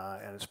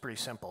 and it's pretty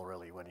simple,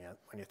 really, when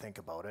you think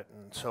about it.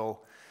 And so,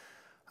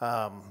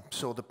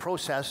 so the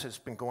process has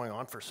been going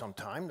on for some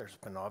time. There's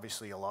been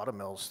obviously a lot of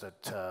mills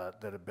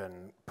that have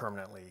been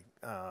permanently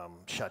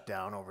shut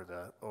down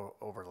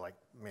over like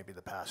maybe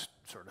the past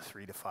sort of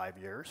 3 to 5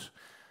 years.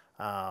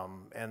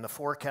 And the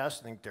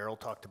forecast, I think Daryl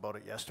talked about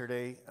it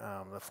yesterday,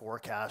 the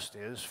forecast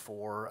is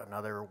for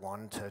another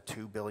 1 to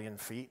 2 billion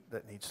feet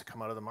that needs to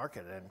come out of the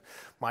market. And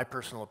my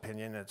personal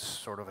opinion, it's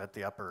sort of at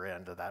the upper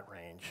end of that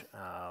range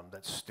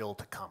that's still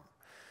to come.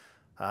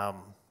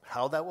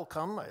 How that will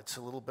come, it's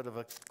a little bit of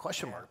a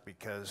question mark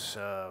because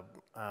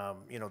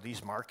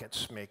these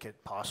markets make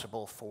it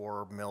possible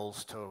for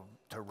mills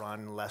to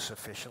run less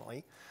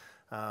efficiently.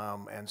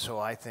 And so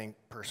I think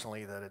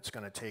personally that it's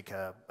going to take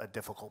a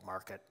difficult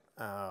market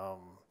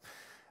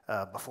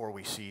before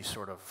we see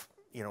sort of,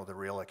 you know, the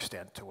real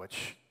extent to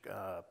which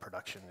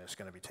production is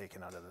going to be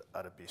taken out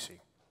of BC.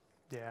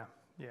 Yeah,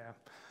 yeah.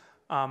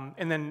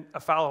 And then a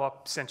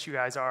follow-up, since you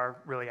guys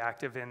are really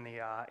active in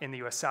the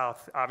U.S.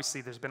 South, obviously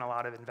there's been a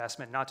lot of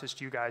investment, not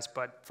just you guys,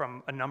 but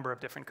from a number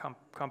of different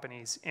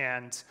companies.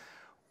 And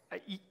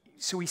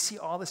so we see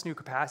all this new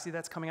capacity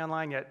that's coming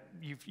online, yet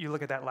you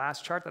look at that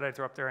last chart that I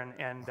threw up there,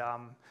 and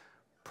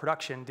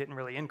production didn't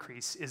really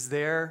increase.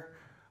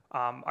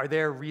 Are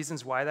there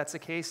reasons why that's the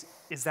case?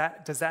 Does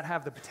that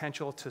have the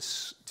potential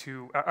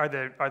are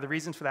the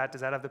reasons for that, does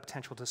that have the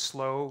potential to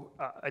slow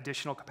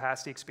additional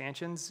capacity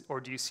expansions,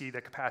 or do you see the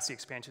capacity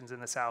expansions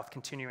in the South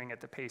continuing at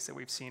the pace that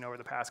we've seen over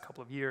the past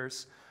couple of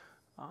years?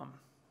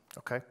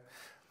 Okay.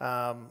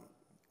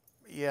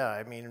 Yeah,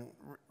 I mean,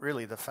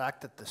 really the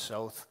fact that the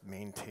South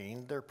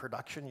maintained their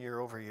production year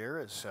over year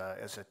is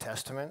a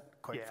testament,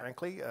 quite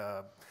frankly,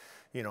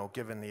 you know,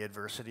 given the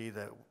adversity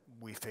that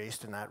we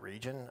faced in that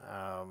region.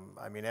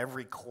 I mean,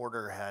 every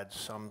quarter had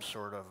some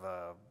sort of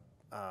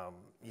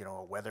you know,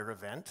 a weather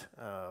event.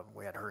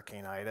 We had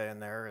Hurricane Ida in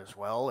there as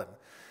well,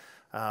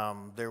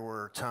 and there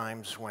were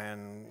times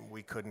when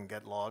we couldn't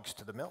get logs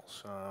to the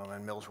mills,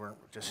 and mills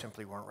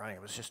simply weren't running.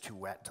 It was just too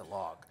wet to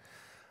log.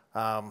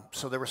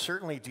 So they were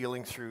certainly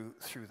dealing through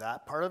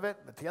that part of it.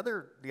 But the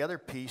other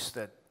piece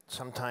that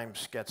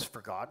sometimes gets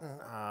forgotten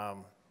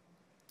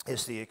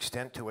is the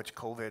extent to which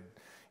COVID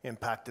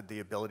impacted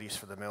the abilities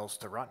for the mills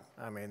to run.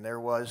 I mean,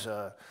 there was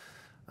a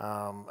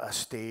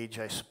stage,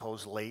 I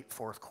suppose, late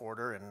fourth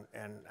quarter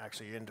and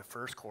actually into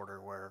first quarter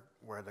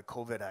where the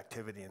COVID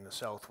activity in the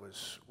South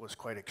was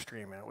quite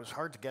extreme, and it was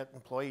hard to get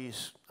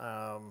employees,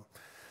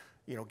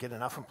 you know, get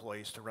enough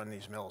employees to run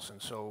these mills,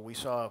 and so we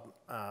saw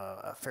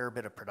a fair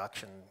bit of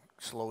production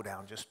slow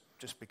down just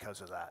because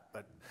of that.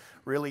 But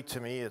really, to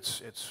me,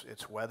 it's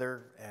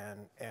weather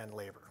and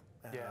labor.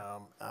 Yeah.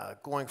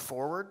 Going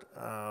forward,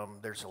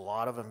 there's a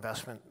lot of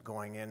investment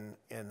going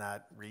in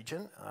that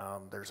region.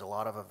 There's a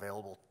lot of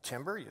available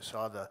timber. You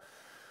saw the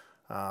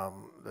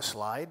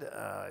slide.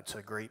 It's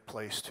a great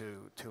place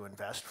to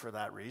invest for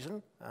that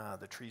reason.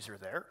 The trees are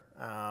there,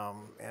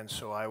 and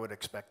so I would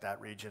expect that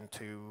region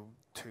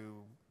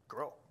to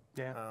grow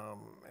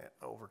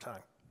over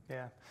time.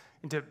 Yeah.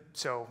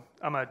 So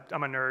I'm a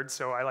nerd,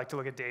 so I like to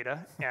look at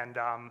data, and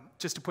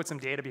just to put some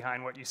data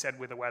behind what you said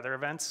with the weather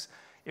events.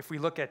 If we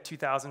look at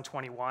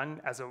 2021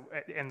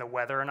 in the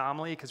weather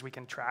anomaly, because we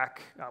can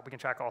track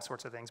all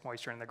sorts of things,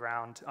 moisture in the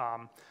ground.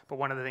 But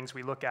one of the things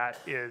we look at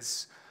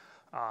is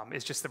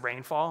just the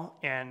rainfall,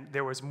 and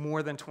there was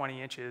more than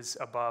 20 inches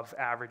above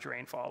average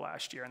rainfall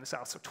last year in the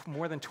South. So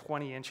more than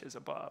 20 inches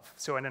above.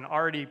 So in an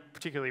already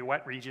particularly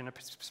wet region,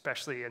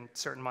 especially in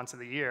certain months of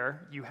the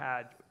year, you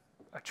had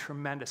a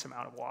tremendous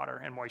amount of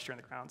water and moisture in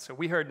the ground. So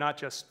we heard not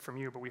just from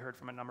you, but we heard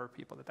from a number of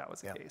people that was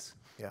the case.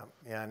 Yeah,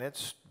 and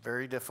it's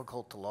very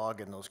difficult to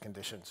log in those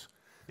conditions.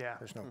 Yeah.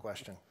 There's no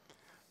question.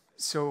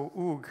 So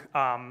Hugues,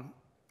 I'm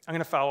going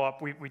to follow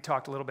up. We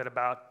talked a little bit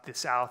about the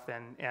South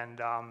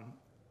and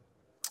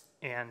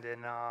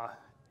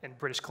in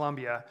British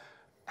Columbia.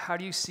 How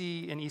do you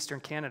see in Eastern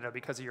Canada,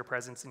 because of your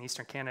presence in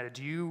Eastern Canada,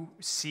 do you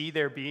see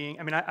there being,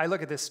 I mean, I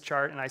look at this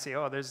chart and I say,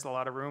 oh, there's a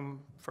lot of room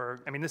for,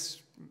 I mean,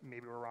 this,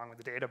 maybe we're wrong with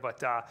the data,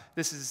 but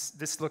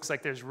this looks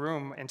like there's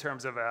room in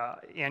terms of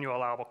annual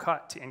allowable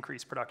cut to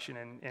increase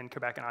production in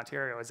Quebec and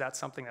Ontario. Is that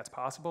something that's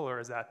possible, or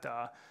is that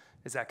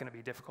going to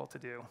be difficult to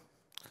do?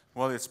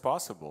 Well, it's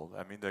possible.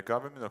 I mean, the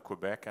government of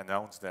Quebec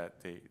announced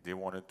that they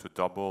wanted to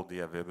double the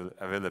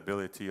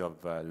availability of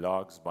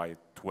logs by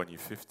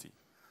 2050.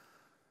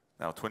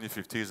 Now,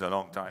 2050 is a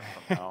long time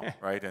from now,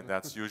 right? And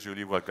that's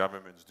usually what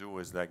governments do,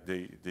 is like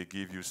they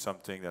give you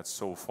something that's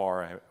so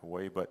far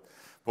away. But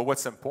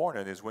what's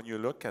important is when you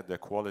look at the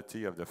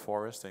quality of the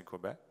forest in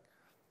Quebec,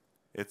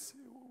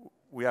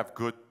 we have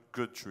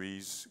good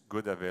trees,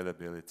 good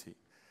availability.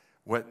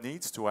 What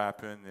needs to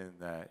happen,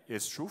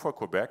 it's true for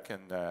Quebec,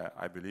 and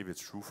I believe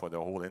it's true for the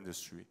whole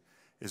industry,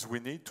 is we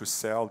need to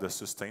sell the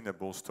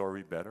sustainable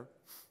story better.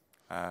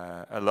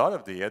 A lot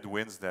of the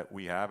headwinds that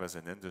we have as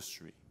an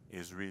industry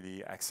is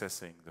really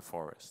accessing the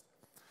forest.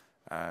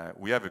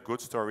 We have a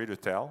good story to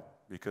tell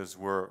because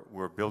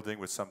we're building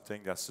with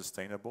something that's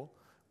sustainable.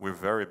 We're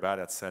very bad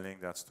at selling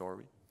that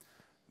story.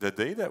 The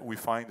day that we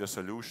find a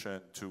solution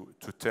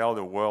to tell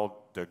the world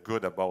the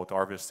good about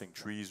harvesting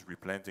trees,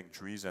 replanting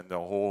trees, and the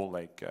whole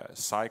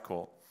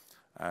cycle,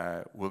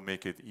 will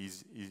make it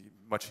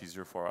much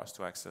easier for us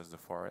to access the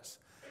forest.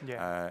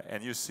 Yeah.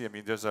 And you see, I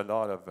mean, there's a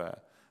lot of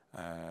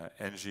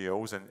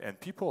NGOs, and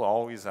people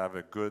always have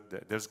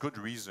there's good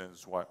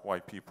reasons why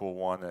people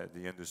want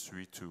the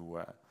industry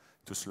to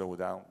slow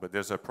down. But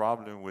there's a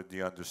problem with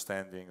the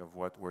understanding of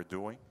what we're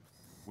doing.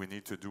 We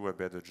need to do a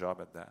better job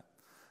at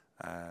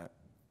that.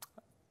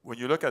 When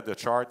you look at the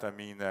chart, I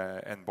mean,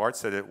 and Bart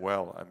said it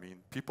well, I mean,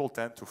 people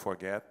tend to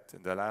forget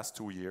in the last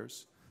 2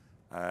 years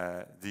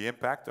the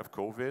impact of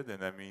COVID.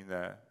 And I mean,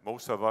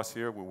 most of us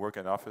here, we work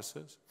in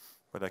offices,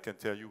 but I can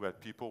tell you that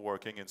people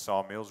working in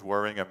sawmills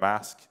wearing a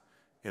mask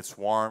it's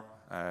warm,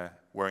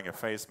 wearing a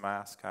face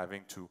mask,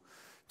 having to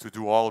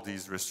do all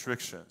these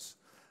restrictions.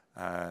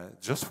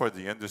 Just for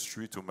the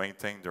industry to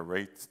maintain the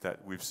rate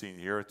that we've seen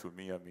here, to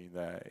me, I mean,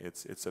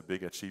 it's a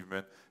big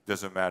achievement.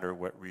 Doesn't matter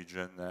what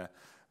region.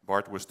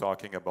 Bart was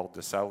talking about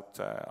the South.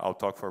 I'll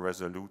talk for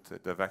Résolu.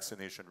 The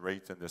vaccination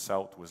rate in the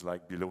South was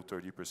like below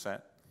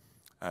 30%.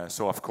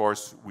 So of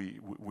course,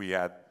 we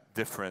had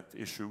different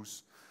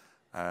issues.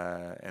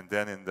 And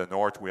then in the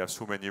North, we have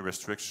so many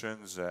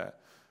restrictions.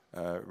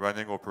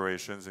 Running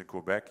operations in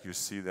Quebec, you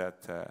see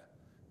that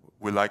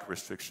we like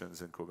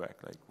restrictions in Quebec.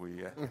 Like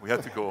we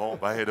had to go home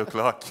by 8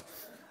 o'clock.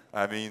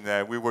 I mean,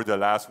 we were the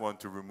last one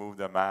to remove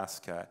the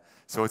mask.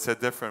 So it's a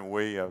different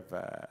way of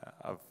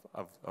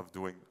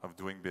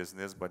doing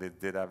business, but it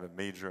did have a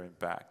major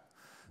impact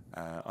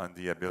on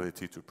the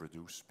ability to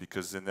produce.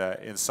 Because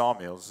in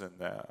sawmills, and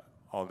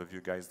all of you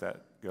girls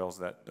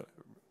that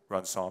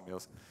run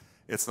sawmills,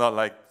 it's not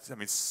like, I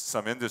mean,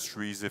 some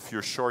industries, if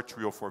you're short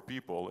 3 or 4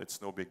 people,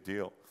 it's no big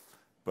deal.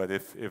 But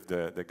if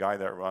the guy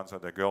that runs or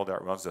the girl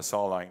that runs the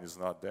saw line is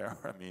not there,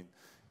 I mean,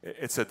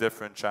 it's a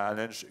different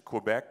challenge.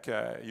 Quebec,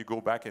 you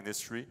go back in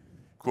history,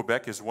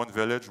 Quebec is one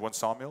village, one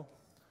sawmill.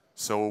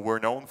 So we're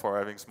known for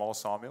having small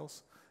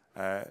sawmills.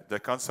 The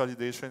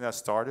consolidation has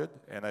started,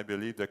 and I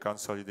believe the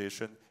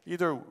consolidation,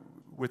 either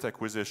with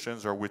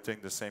acquisitions or within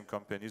the same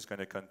company, is going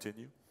to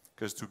continue.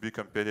 Because to be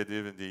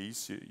competitive in the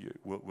East,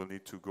 we'll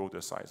need to grow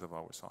the size of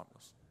our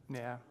sawmills.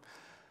 Yeah.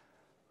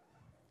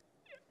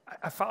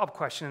 A follow-up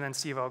question, and then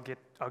Steve, I'll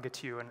get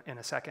to you in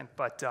a second,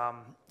 but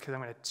because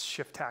I'm going to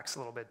shift tacks a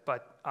little bit.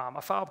 But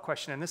a follow-up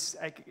question, and this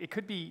it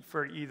could be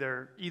for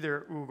either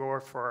Hugues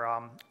or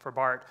for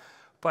Bart.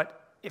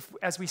 But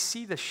as we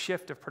see the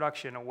shift of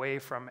production away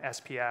from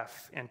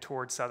SPF and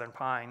towards southern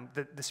pine,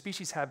 the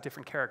species have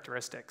different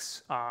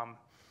characteristics.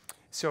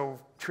 So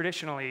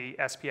traditionally,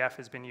 SPF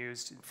has been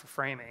used for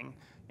framing,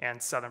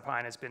 and southern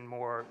pine has been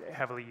more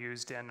heavily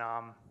used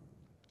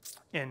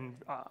in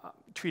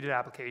treated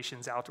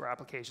applications, outdoor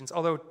applications.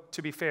 Although,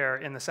 to be fair,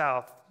 in the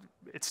South,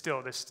 it's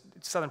still, this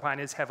southern pine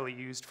is heavily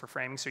used for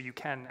framing, so you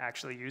can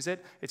actually use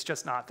it. It's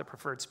just not the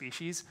preferred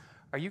species.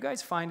 Are you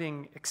guys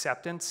finding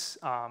acceptance?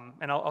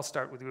 And I'll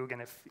start with Hugues,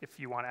 and if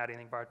you want to add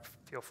anything, Bart,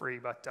 feel free.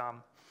 But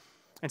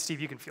and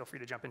Steve, you can feel free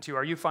to jump in too.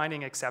 Are you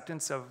finding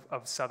acceptance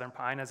of southern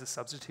pine as a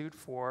substitute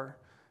for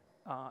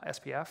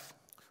SPF?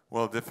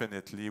 Well,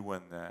 definitely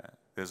when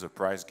there's a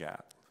price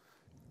gap,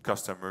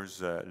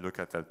 customers look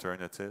at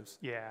alternatives.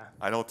 Yeah.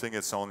 I don't think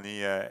it's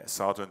only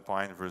southern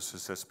pine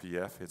versus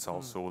SPF. It's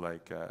also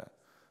like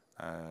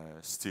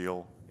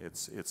steel.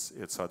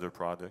 It's other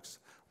products.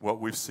 What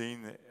we've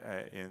seen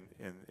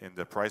in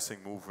the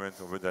pricing movement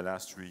over the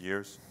last 3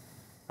 years,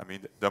 I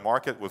mean, the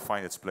market will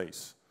find its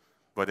place,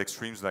 but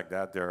extremes like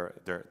that,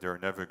 they're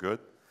never good.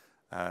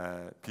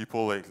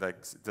 People like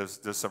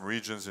there's some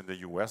regions in the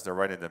U.S. they're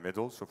right in the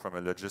middle. So from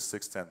a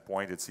logistics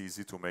standpoint, it's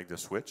easy to make the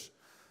switch.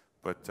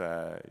 But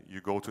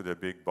you go to the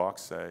big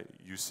box,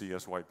 you see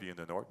SYP in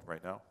the north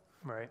right now,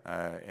 right?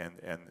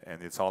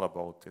 And it's all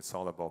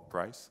about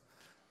price.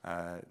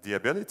 The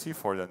ability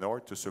for the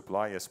north to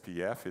supply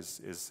SPF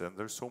is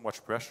under so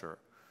much pressure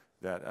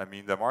that, I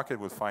mean, the market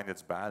will find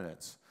its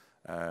balance.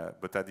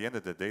 But at the end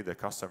of the day, the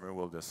customer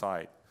will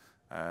decide.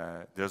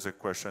 There's a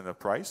question of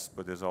price,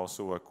 but there's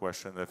also a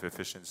question of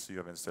efficiency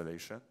of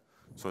installation.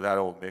 So that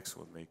whole mix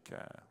will make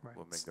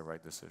the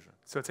right decision.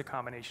 So it's a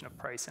combination of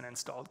price and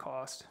installed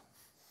cost.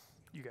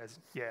 You guys,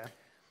 yeah.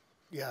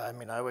 Yeah, I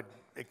mean,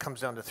 it comes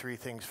down to 3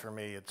 things for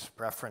me. It's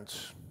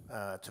preference,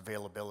 it's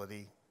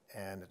availability,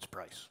 and it's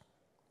price.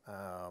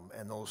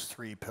 And those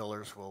 3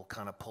 pillars will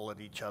kind of pull at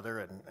each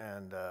other,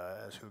 and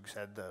as Hugues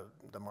said,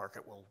 the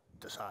market will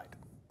decide.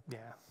 Yeah.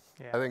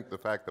 Yeah. I think the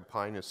fact that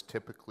pine is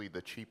typically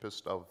the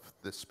cheapest of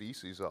the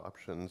species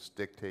options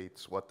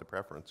dictates what the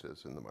preference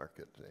is in the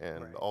market.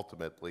 And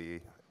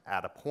ultimately,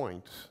 at a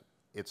point,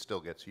 it still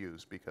gets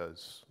used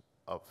because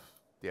of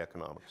the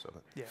economics of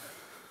it. Yeah.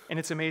 And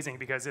it's amazing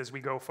because as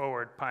we go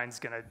forward, pine's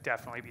going to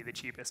definitely be the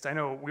cheapest. I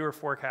know we were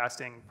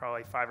forecasting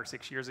probably 5 or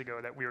 6 years ago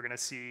that we were going to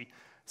see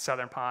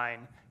southern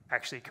pine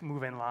actually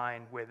move in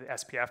line with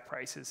SPF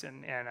prices.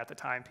 And at the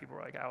time, people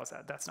were like, oh,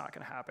 that's not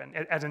going to happen.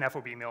 As an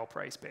FOB mill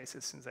price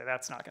basis, and say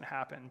that's not going to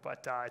happen.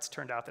 But it's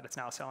turned out that it's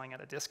now selling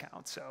at a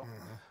discount. So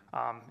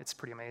it's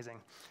pretty amazing.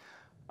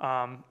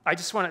 I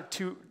just wanted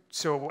to,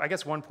 so I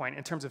guess one point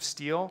in terms of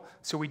steel,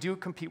 so we do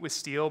compete with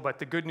steel, but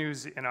the good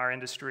news in our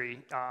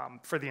industry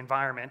for the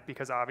environment,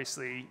 because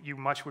obviously you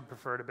much would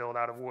prefer to build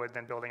out of wood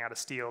than building out of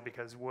steel,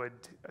 because wood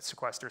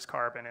sequesters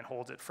carbon and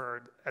holds it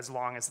for as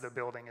long as the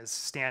building is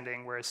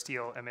standing, whereas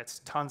steel emits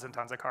tons and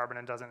tons of carbon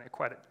and doesn't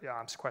quite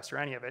sequester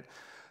any of it.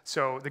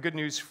 So the good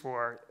news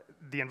for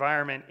the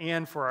environment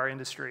and for our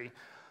industry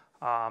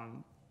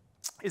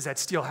is that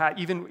steel,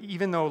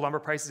 even though lumber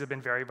prices have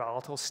been very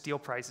volatile, steel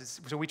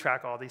prices, so we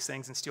track all these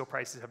things, and steel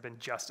prices have been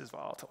just as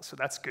volatile. So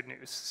that's good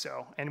news.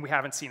 So, and we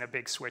haven't seen a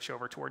big switch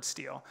over towards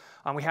steel.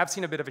 We have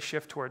seen a bit of a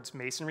shift towards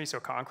masonry, so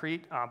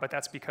concrete, but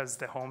that's because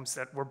the homes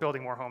that we're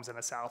building more homes in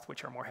the South,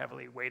 which are more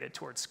heavily weighted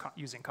towards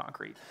using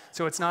concrete.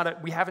 So it's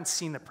not we haven't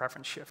seen the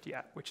preference shift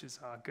yet, which is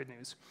good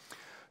news.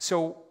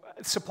 So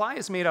supply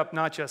is made up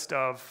not just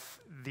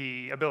of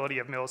the ability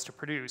of mills to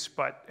produce,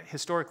 but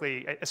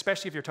historically,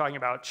 especially if you're talking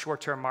about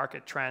short-term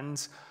market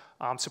trends,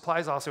 supply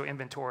is also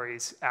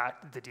inventories at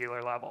the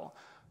dealer level.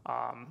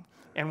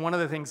 And one of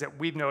the things that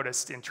we've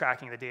noticed in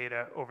tracking the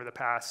data over the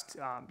past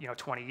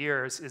 20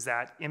 years is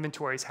that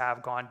inventories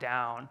have gone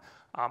down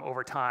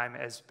over time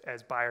as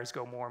buyers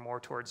go more and more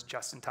towards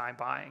just-in-time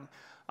buying.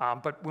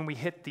 But when we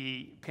hit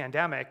the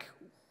pandemic,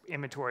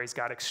 inventories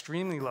got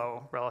extremely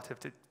low relative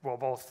to, well,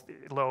 both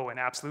low in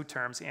absolute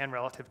terms and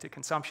relative to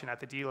consumption at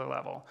the dealer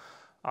level.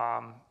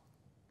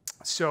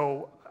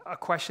 So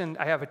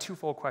I have a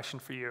twofold question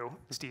for you,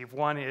 Steve.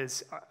 One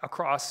is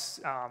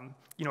across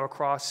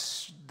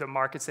the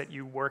markets that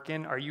you work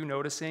in, are you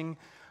noticing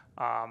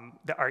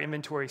that our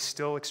inventory is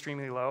still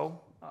extremely low?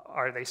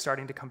 Are they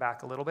starting to come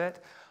back a little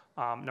bit?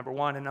 Number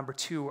one, and number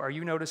two, are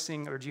you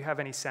noticing, or do you have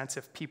any sense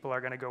if people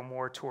are going to go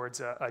more towards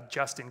a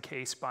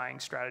just-in-case buying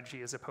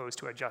strategy as opposed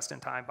to a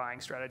just-in-time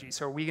buying strategy?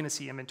 So are we going to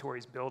see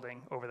inventories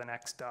building over the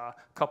next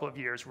couple of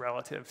years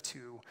relative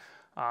to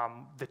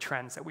the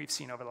trends that we've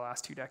seen over the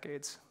last 2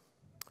 decades?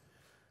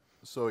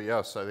 So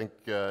yes, I think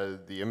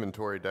the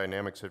inventory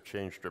dynamics have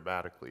changed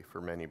dramatically for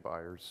many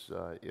buyers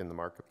in the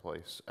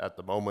marketplace. At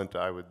the moment,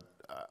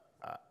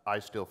 I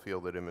still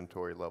feel that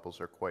inventory levels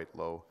are quite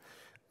low.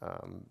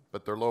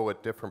 But they're low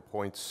at different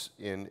points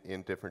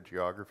in different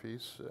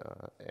geographies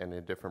and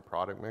in different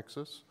product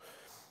mixes.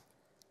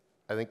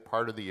 I think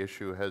part of the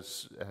issue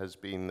has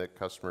been that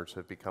customers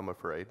have become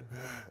afraid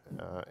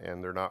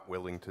and they're not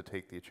willing to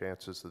take the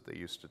chances that they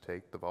used to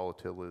take. The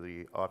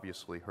volatility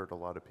obviously hurt a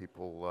lot of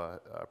people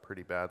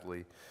pretty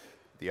badly.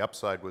 The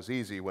upside was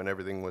easy when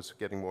everything was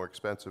getting more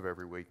expensive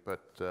every week,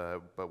 but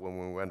when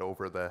we went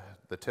over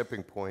the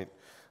tipping point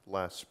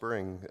last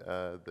spring,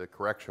 the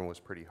correction was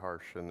pretty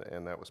harsh,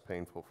 and that was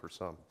painful for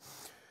some.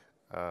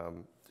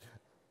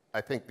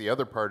 I think the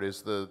other part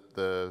is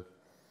the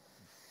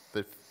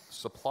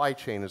supply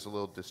chain is a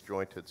little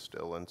disjointed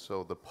still, and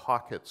so the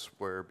pockets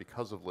where,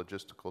 because of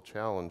logistical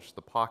challenge,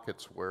 the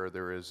pockets where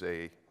there is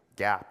a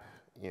gap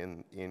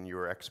in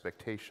your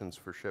expectations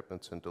for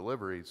shipments and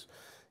deliveries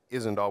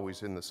isn't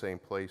always in the same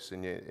place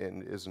and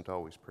isn't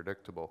always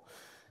predictable.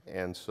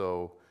 And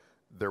so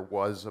there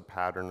was a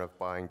pattern of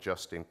buying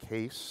just in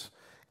case,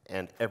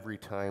 and every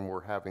time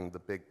we're having the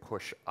big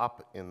push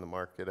up in the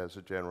market as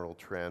a general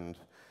trend,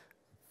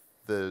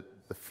 the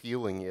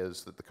feeling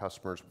is that the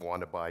customers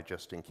want to buy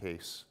just in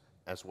case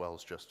as well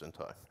as just in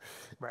time.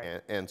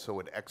 Right. And so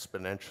it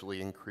exponentially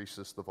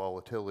increases the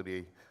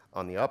volatility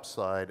on the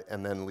upside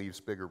and then leaves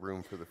bigger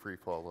room for the free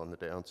fall on the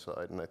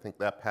downside. And I think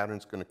that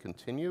pattern's going to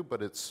continue,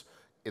 but it's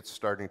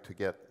starting to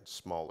get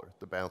smaller.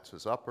 The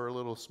bounces up are a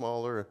little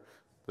smaller.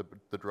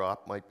 The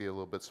drop might be a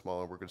little bit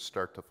smaller. We're going to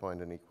start to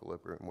find an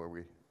equilibrium where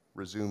we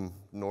resume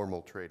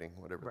normal trading,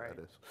 whatever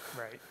that is.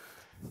 Right.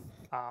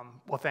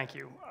 Well, thank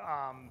you.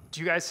 Do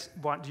you guys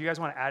want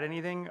to add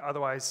anything?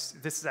 Otherwise,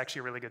 this is actually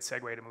a really good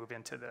segue to move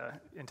into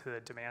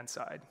the demand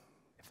side.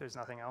 If there's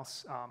nothing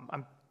else,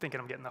 I'm thinking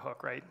I'm getting the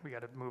hook, right? We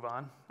got to move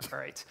on. All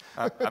right.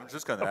 I'm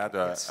just going to add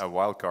a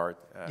wild card.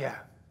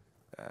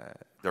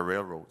 The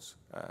railroads.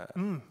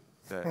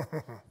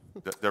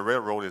 The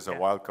railroad is a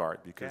wild card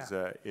because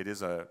it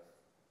is a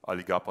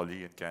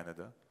oligopoly in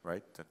Canada,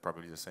 right? And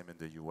probably the same in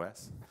the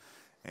U.S.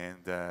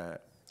 And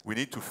we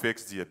need to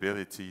fix the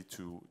ability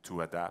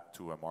to adapt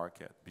to a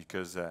market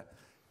because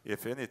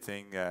if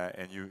anything,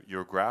 and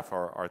your graph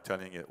are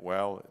telling it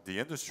well, the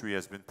industry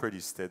has been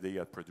pretty steady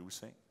at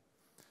producing.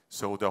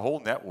 So the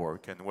whole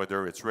network, and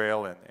whether it's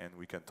rail, and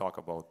we can talk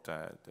about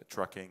the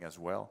trucking as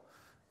well,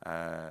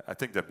 I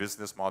think the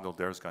business model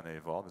there is going to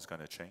evolve, it's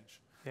going to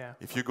change. Yeah.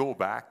 If you go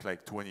back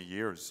like 20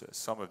 years,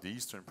 some of the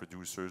eastern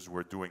producers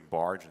were doing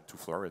barge into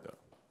Florida.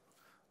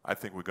 I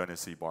think we're going to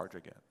see barge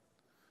again.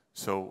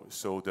 So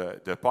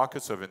the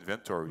pockets of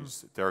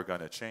inventories, they're going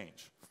to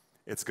change.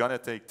 It's going to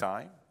take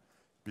time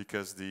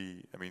because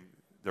the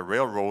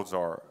railroads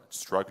are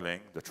struggling,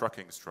 the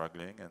trucking is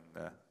struggling,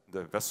 and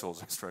the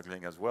vessels are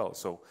struggling as well.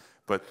 So,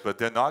 but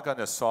they're not going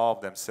to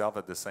solve themselves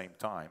at the same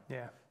time.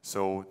 Yeah.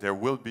 So there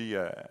will be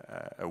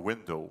a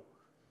window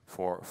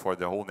for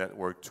the whole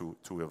network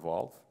to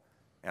evolve.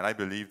 And I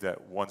believe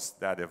that once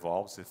that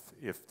evolves,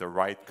 if the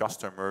right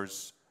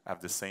customers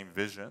have the same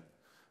vision,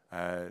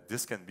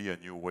 this can be a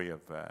new way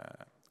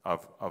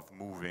of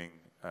moving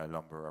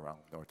lumber around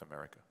North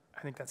America.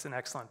 I think that's an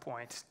excellent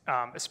point,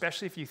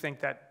 especially if you think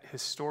that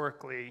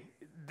historically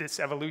this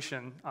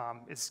evolution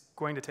is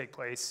going to take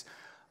place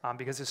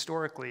because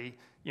historically,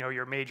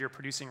 your major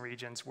producing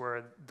regions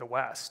were the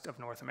west of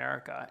North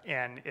America,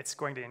 and it's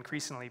going to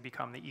increasingly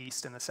become the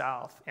east and the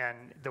south.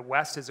 And the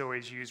west has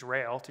always used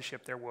rail to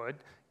ship their wood,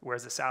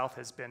 whereas the south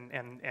has been,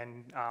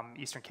 and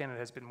eastern Canada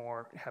has been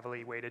more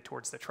heavily weighted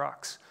towards the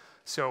trucks.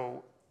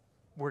 So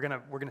we're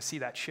gonna see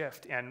that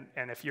shift. And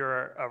if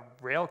you're a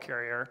rail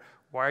carrier,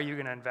 why are you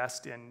going to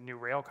invest in new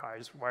rail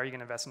cars? Why are you going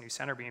to invest in new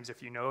center beams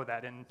if you know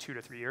that in 2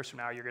 to 3 years from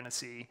now you're going to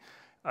see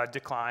a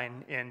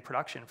decline in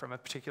production from a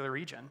particular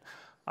region?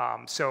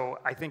 So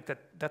I think that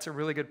that's a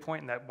really good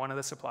point, and that one of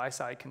the supply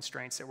side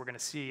constraints that we're going to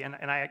see, and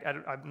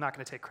I'm not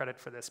going to take credit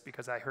for this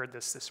because I heard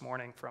this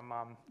morning from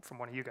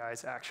one of you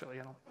guys, actually.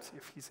 I don't see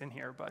if he's in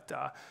here, but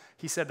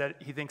he said that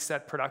he thinks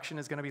that production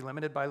is going to be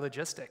limited by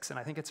logistics, and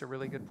I think it's a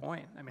really good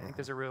point. I mean, I think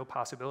there's a real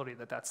possibility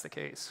that that's the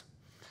case.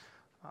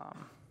 All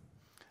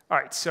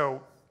right,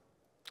 so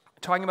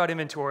talking about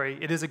inventory,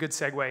 it is a good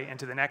segue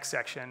into the next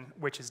section,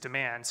 which is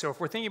demand. So if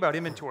we're thinking about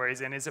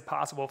inventories, and is it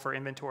possible for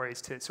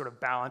inventories to sort of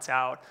balance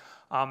out,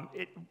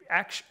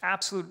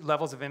 absolute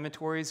levels of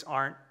inventories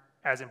aren't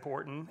as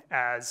important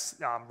as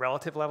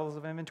relative levels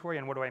of inventory.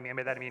 And what do I mean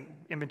by that? I mean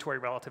inventory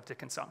relative to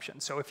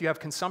consumption. So if you have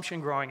consumption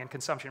growing and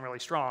consumption really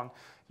strong,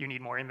 you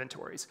need more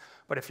inventories.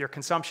 But if your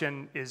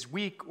consumption is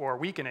weak or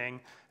weakening,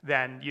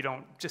 then you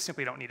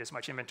simply don't need as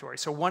much inventory.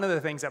 So one of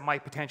the things that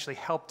might potentially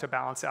help to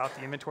balance out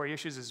the inventory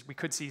issues is we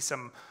could see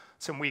some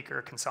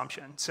weaker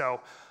consumption. So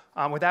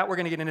with that, we're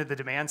going to get into the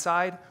demand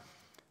side.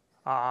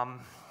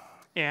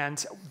 And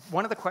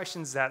one of the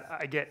questions that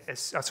I get is,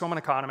 so I'm an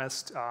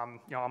economist,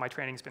 all my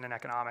training's been in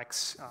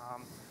economics,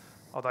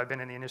 although I've been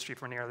in the industry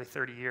for nearly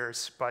 30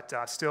 years, but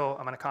still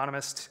I'm an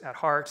economist at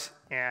heart,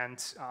 and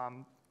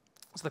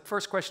so the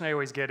first question I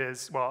always get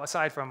is, well,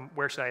 aside from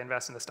where should I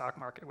invest in the stock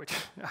market, which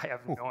I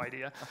have no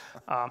idea,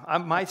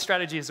 my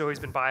strategy has always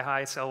been buy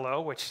high, sell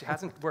low, which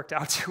hasn't worked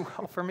out too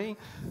well for me,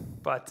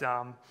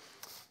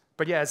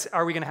 But yes,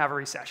 are we going to have a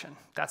recession?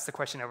 That's the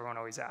question everyone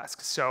always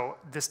asks. So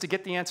just to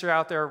get the answer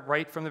out there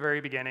right from the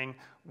very beginning,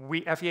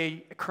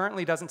 FEA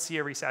currently doesn't see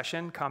a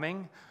recession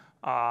coming.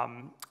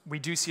 We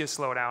do see a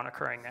slowdown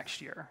occurring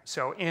next year.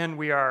 And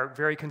we are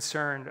very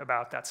concerned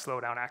about that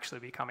slowdown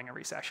actually becoming a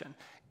recession.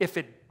 If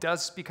it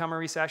does become a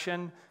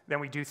recession, then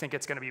we do think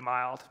it's going to be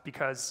mild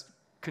because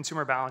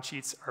consumer balance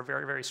sheets are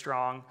very, very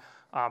strong.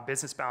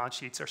 Business balance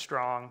sheets are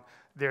strong.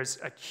 There's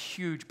a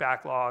huge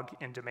backlog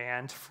in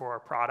demand for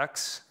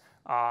products.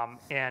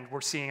 And we're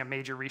seeing a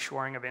major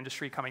reshoring of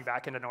industry coming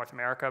back into North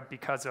America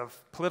because of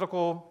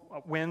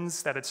political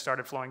wins that had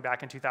started flowing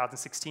back in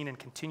 2016 and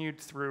continued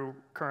through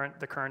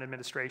the current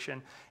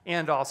administration,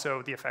 and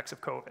also the effects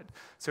of COVID.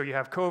 So you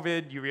have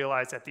COVID, you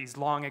realize that these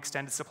long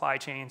extended supply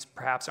chains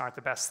perhaps aren't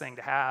the best thing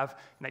to have,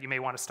 and that you may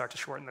want to start to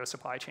shorten those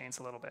supply chains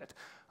a little bit.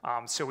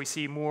 So we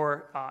see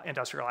more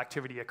industrial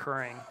activity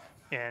occurring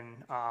in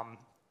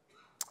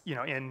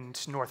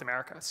North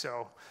America.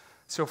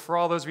 So for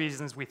all those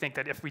reasons, we think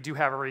that if we do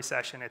have a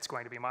recession, it's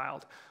going to be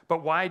mild.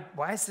 But why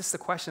is this the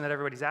question that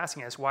everybody's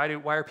asking us? Why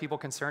are people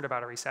concerned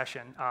about a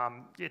recession?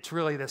 It's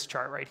really this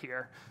chart right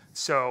here.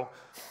 So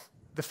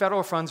the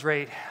federal funds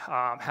rate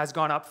has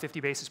gone up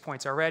 50 basis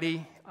points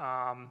already.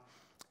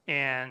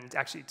 And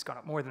actually, it's gone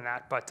up more than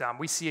that. But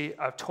we see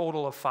a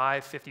total of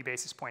 5 50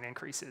 basis point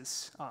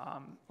increases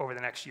over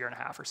the next year and a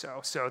half or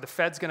so. So the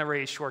Fed's going to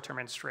raise short-term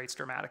interest rates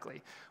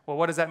dramatically. Well,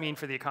 what does that mean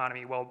for the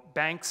economy? Well,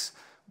 banks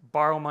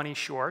borrow money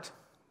short,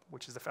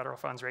 which is the federal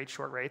funds rate,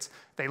 short rates.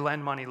 They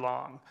lend money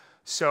long.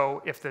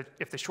 So if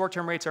the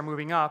short-term rates are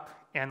moving up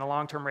and the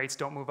long-term rates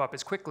don't move up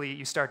as quickly,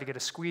 you start to get a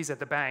squeeze at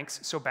the banks,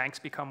 so banks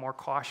become more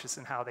cautious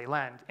in how they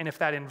lend. And if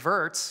that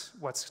inverts,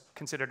 what's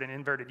considered an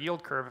inverted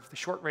yield curve, if the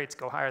short rates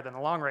go higher than the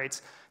long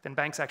rates, then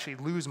banks actually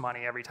lose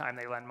money every time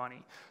they lend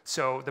money.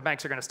 So the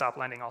banks are going to stop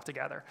lending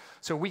altogether.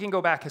 So we can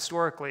go back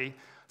historically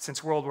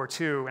since World War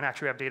II, and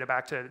actually we have data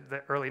back to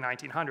the early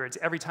 1900s,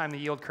 every time the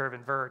yield curve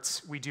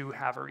inverts, we do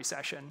have a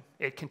recession.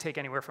 It can take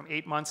anywhere from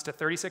 8 months to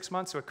 36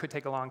 months, so it could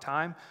take a long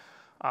time.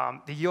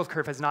 The yield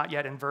curve has not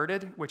yet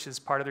inverted, which is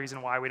part of the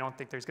reason why we don't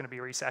think there's going to be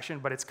a recession,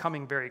 but it's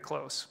coming very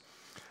close.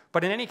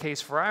 But in any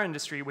case, for our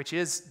industry,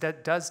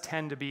 that does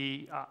tend to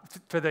be,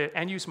 for the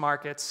end-use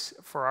markets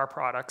for our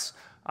products,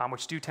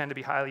 which do tend to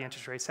be highly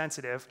interest rate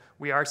sensitive,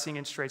 we are seeing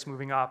interest rates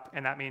moving up,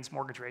 and that means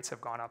mortgage rates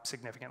have gone up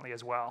significantly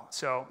as well.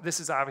 So this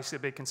is obviously a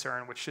big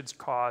concern, which should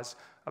cause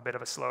a bit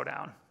of a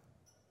slowdown.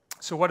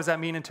 So what does that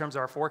mean in terms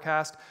of our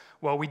forecast?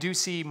 Well, we do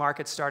see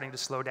markets starting to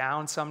slow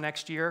down some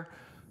next year.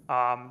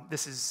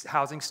 This is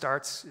housing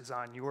starts is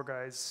on your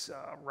guys'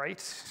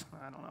 right.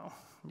 I don't know.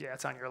 Yeah,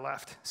 it's on your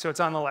left. So it's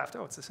on the left.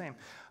 Oh, it's the same.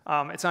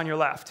 It's on your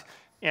left.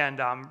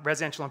 And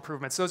residential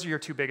improvements, those are your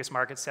two biggest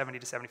markets. 70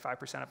 to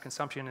 75% of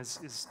consumption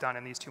is done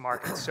in these two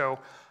markets. So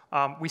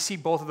we see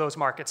both of those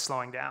markets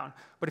slowing down.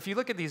 But if you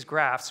look at these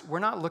graphs, we're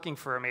not looking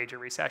for a major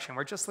recession.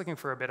 We're just looking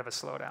for a bit of a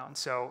slowdown.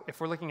 So if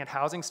we're looking at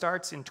housing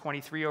starts in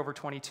 23 over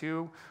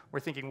 22,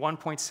 we're thinking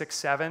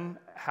 1.67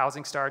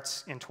 housing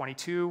starts in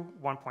 22,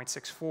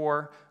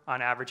 1.64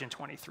 on average in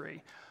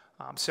 23.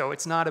 So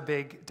it's not a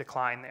big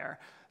decline there.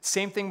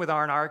 Same thing with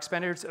R&R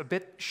expenditures, a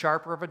bit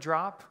sharper of a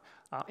drop.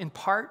 In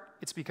part,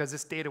 it's because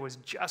this data was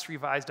just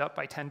revised up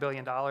by $10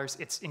 billion.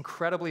 It's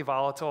incredibly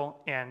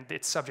volatile, and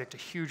it's subject to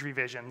huge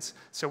revisions.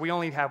 So we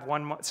only have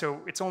 1 month, so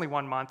it's only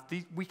 1 month.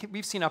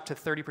 We've seen up to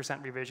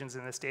 30% revisions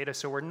in this data,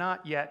 so we're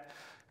not yet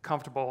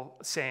comfortable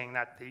saying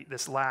that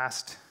this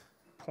last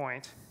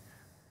point,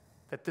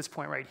 that this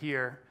point right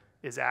here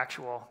is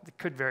actual. It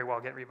could very well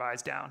get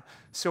revised down.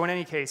 So in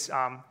any case,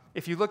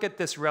 if you look at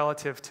this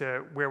relative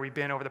to where we've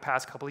been over the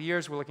past couple of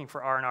years, we're looking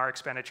for R&R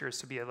expenditures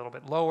to be a little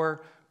bit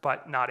lower,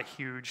 but not a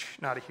huge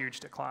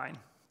decline.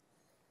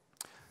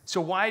 So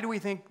why do we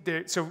think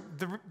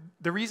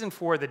the reason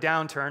for the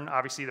downturn,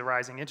 obviously the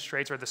rising interest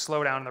rates or the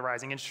slowdown in the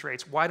rising interest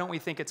rates, why don't we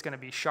think it's going to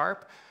be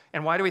sharp?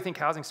 And why do we think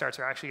housing starts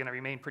are actually going to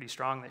remain pretty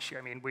strong this year?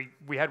 I mean,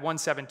 we had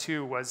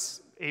 172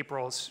 was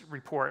April's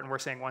report, and we're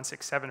saying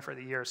 167 for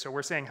the year. So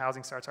we're saying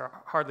housing starts are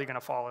hardly going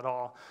to fall at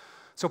all.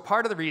 So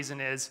part of the reason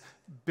is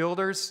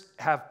builders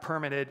have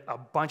permitted a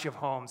bunch of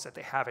homes that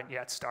they haven't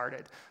yet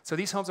started. So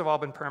these homes have all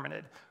been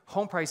permitted.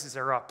 Home prices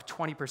are up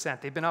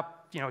 20%. They've been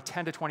up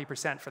 10 to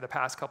 20% for the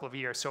past couple of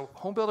years. So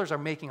home builders are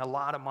making a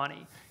lot of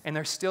money. And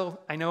they're still,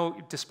 I know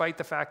despite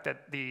the fact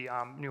that the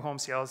new home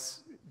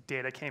sales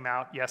data came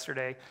out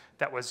yesterday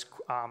that was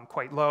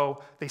quite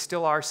low, they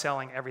still are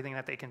selling everything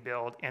that they can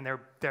build, and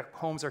their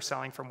homes are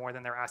selling for more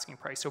than their asking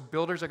price. So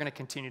builders are going to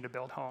continue to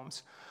build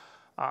homes.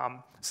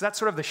 So that's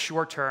sort of the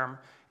short term.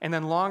 And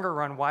then longer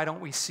run, why don't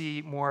we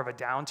see more of a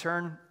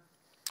downturn?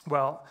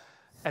 Well,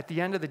 at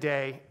the end of the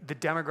day, the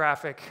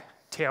demographic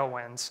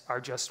tailwinds are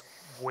just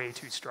way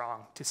too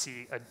strong to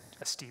see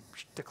a steep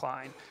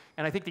decline.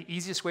 And I think the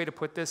easiest way to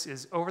put this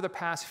is over the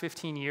past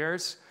 15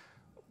 years,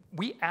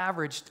 we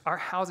averaged, our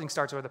housing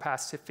starts over the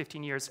past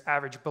 15 years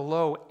averaged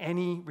below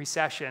any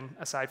recession,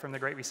 aside from the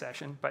Great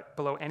Recession, but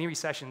below any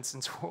recession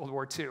since World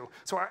War II.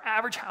 So our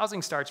average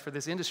housing starts for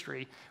this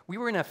industry, we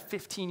were in a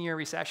 15-year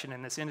recession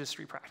in this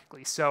industry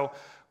practically. So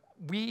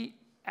we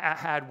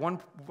had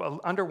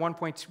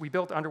we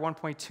built under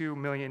 1.2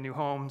 million new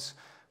homes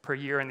per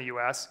year in the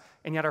US,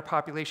 and yet our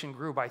population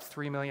grew by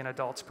 3 million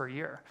adults per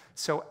year.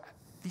 So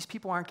these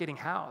people aren't getting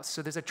housed.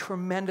 So there's a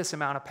tremendous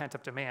amount of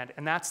pent-up demand,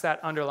 and that's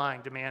that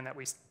underlying demand that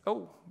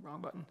wrong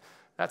button.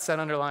 That's that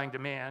underlying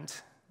demand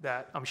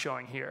that I'm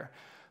showing here.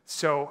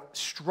 So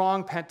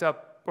strong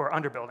pent-up, or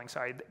underbuilding,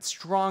 sorry,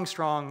 strong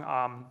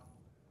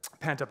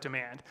pent-up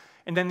demand.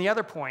 And then the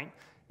other point,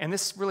 and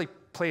this really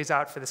plays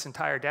out for this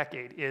entire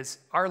decade, is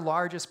our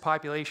largest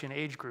population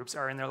age groups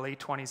are in their late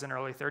 20s and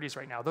early 30s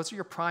right now. Those are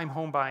your prime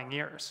home buying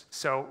years.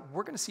 So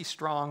we're going to see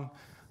strong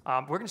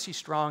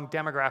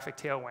demographic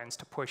tailwinds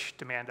to push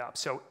demand up.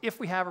 So if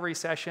we have a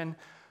recession,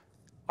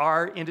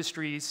 our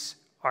industries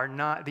are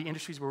not, the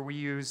industries where we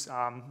use,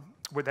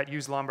 that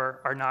use lumber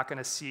are not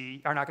going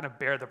to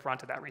bear the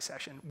brunt of that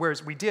recession,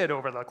 whereas we did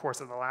over the course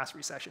of the last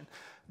recession.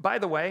 By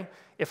the way,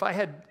 if I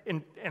had,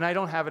 and I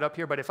don't have it up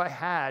here, but if I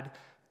had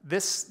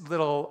this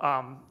little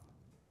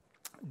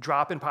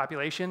drop in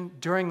population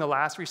during the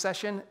last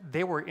recession,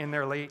 they were in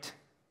their late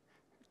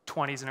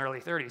 20s and early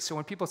 30s. So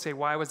when people say,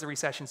 why was the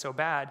recession so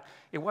bad?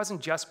 It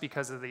wasn't just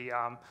because of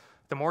the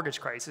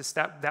mortgage crisis.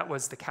 That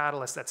was the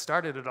catalyst that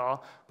started it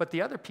all. But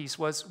the other piece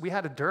was we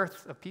had a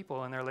dearth of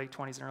people in their late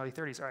 20s and early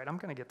 30s. All right, I'm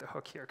going to get the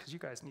hook here because you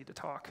guys need to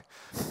talk.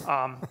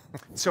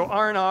 So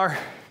R&R,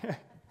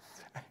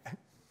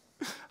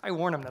 I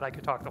warned them that I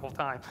could talk the whole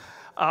time.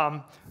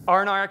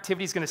 R&R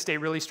activity is going to stay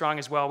really strong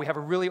as well. We have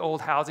a really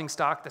old housing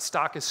stock. The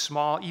stock is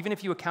small. Even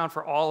if you account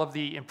for all of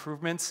the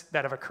improvements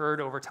that have occurred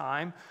over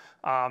time,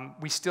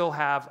 we still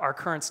have, our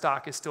current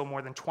stock is still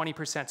more than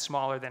 20%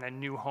 smaller than a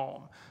new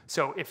home.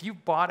 So if you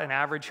bought an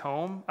average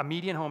home, a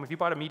median home, if you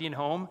bought a median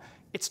home,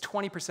 it's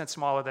 20%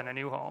 smaller than a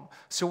new home.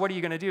 So what are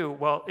you going to do?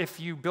 Well, if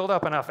you build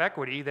up enough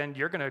equity, then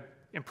you're going to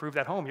improve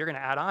that home. You're going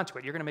to add on to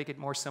it. You're going to make it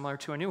more similar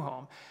to a new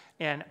home.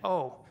 And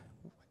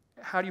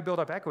how do you build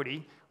up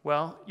equity?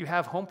 Well, you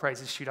have home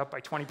prices shoot up by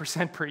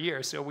 20% per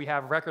year, so we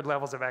have record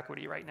levels of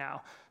equity right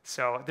now.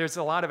 So there's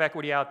a lot of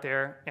equity out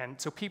there, and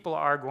so people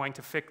are going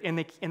to fix, and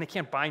they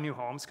can't buy new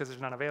homes because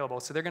there's none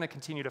available, so they're going to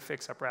continue to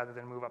fix up rather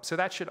than move up. So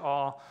that should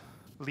all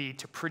lead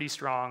to pretty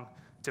strong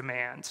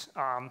demand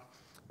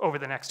over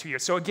the next 2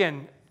 years. So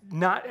again,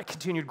 not a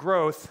continued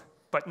growth,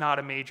 but not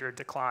a major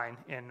decline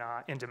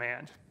in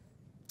demand.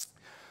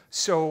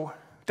 So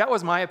that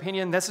was my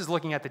opinion. This is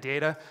looking at the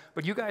data,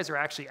 but you guys are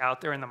actually out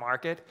there in the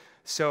market.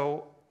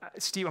 So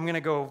Steve, I'm going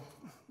to go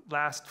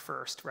last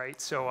first, right?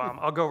 So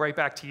I'll go right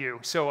back to you.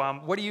 So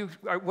what are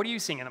you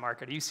seeing in the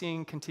market? Are you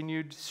seeing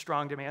continued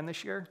strong demand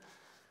this year?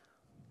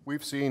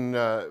 We've seen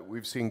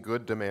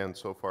good demand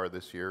so far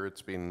this year.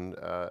 It's been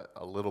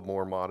a little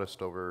more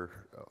modest over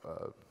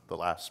the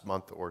last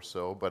month or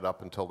so, but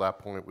up until that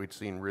point, we'd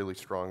seen really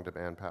strong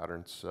demand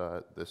patterns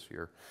this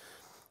year.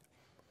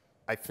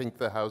 I think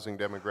the housing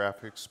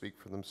demographics speak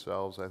for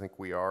themselves. I think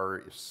we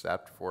are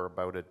set for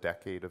about a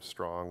decade of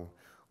strong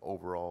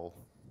overall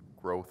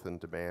growth and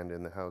demand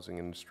in the housing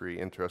industry.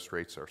 Interest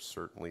rates are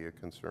certainly a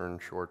concern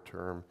short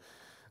term.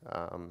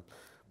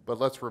 But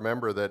let's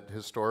remember that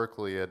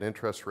historically an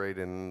interest rate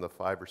in the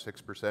 5 or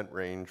 6%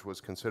 range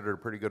was considered a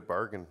pretty good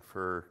bargain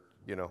for,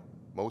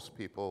 most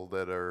people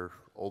that are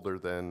older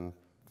than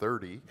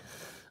 30.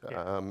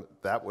 Yeah.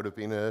 That would have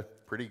been a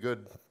pretty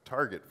good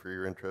target for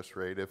your interest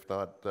rate, if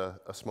not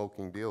a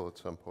smoking deal at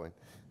some point.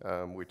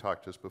 We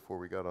talked just before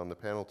we got on the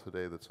panel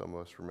today that some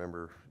of us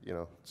remember,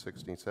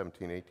 16,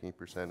 17,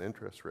 18%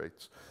 interest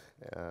rates.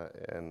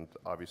 And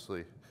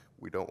obviously,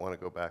 we don't want to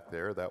go back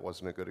there. That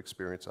wasn't a good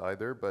experience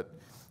either. But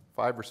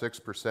 5 or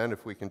 6%,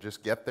 if we can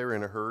just get there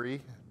in a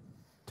hurry,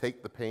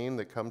 take the pain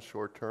that comes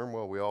short term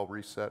while we all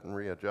reset and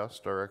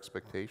readjust our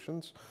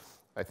expectations,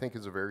 I think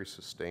is a very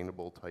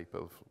sustainable type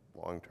of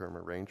long-term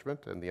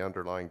arrangement, and the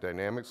underlying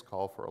dynamics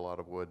call for a lot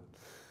of wood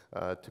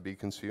to be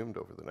consumed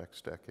over the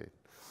next decade.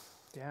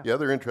 Yeah. The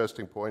other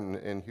interesting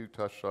point, and Hugh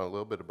touched on a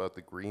little bit about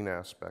the green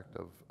aspect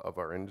of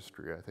our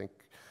industry, I think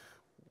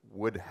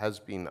wood has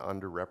been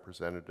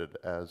underrepresented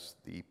as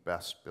the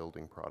best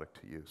building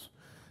product to use.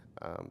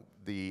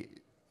 The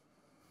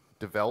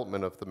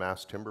development of the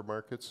mass timber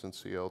markets and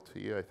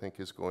CLT, I think,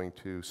 is going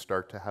to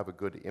start to have a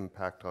good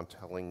impact on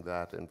telling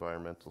that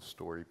environmental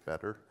story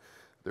better.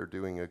 They're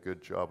doing a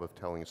good job of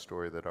telling a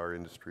story that our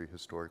industry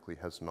historically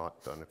has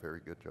not done a very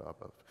good job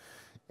of.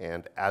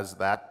 And as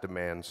that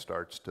demand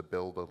starts to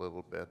build a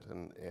little bit,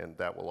 and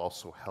that will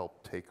also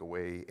help take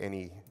away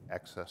any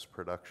excess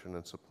production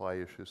and supply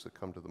issues that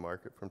come to the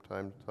market from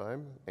time to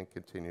time and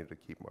continue to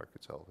keep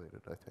markets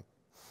elevated, I think.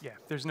 Yeah,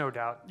 there's no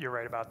doubt you're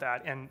right about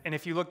that. And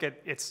if you look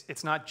at,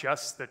 it's not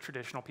just the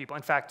traditional people.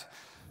 In fact,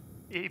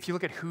 if you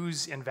look at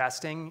who's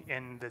investing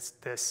in the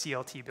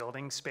CLT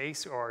building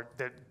space, or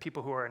the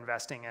people who are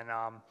investing in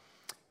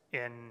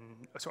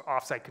sort of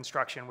offsite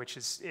construction, which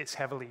is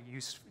heavily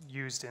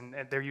used and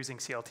they're using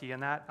CLT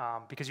in that,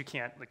 because you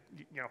can't, like,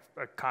 you know,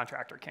 a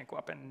contractor can't go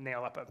up and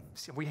nail up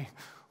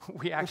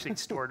we actually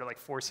stored like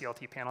 4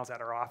 CLT panels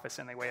at our office,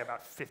 and they weigh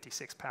about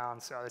 56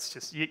 pounds. So it's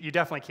just, you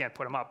definitely can't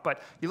put them up.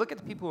 But you look at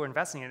the people who are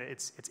investing in it,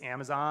 it's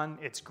Amazon,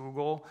 it's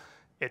Google,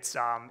 it's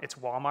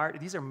Walmart.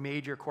 These are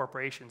major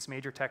corporations,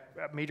 major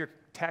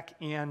tech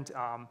and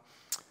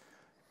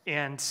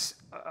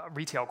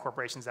retail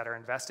corporations that are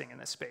investing in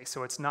this space.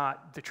 So it's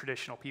not the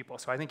traditional people.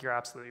 So I think you're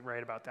absolutely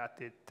right about that.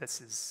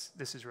 This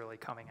is really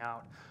coming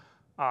out.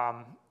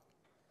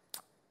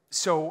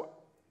 So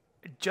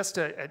just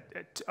a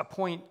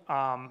point,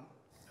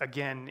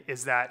 again,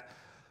 is that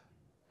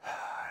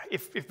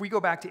if we go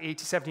back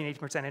to 17,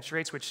 18% interest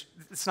rates, which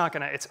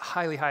it's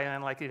highly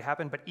unlikely to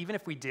happen, but even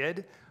if we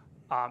did,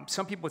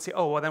 some people would say,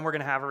 oh, well, then we're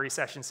going to have a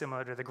recession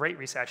similar to the Great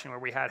Recession, where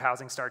we had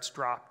housing starts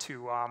drop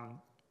to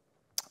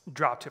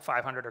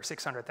 500 or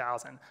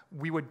 600,000.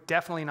 We would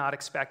definitely not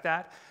expect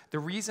that. The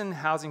reason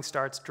housing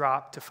starts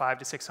drop to 500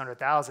 to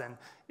 600,000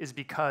 is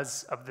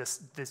because of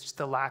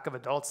the lack of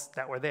adults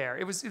that were there.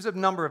 It was a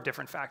number of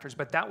different factors,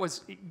 but that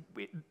was,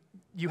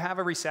 you have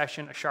a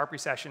recession, a sharp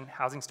recession,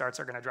 housing starts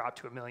are going to drop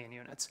to 1 million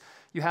units.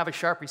 You have a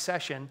sharp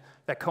recession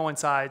that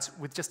coincides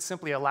with just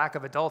simply a lack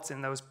of adults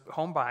in those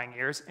home buying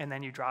years, and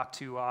then you drop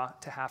to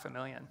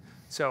 500,000.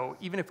 So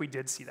even if we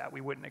did see that,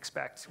 we wouldn't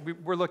expect.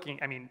 We're looking,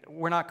 I mean,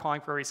 we're not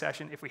calling for a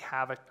recession. If we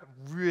have a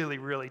really,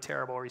 really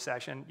terrible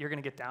recession, you're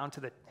going to get down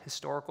to the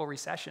historical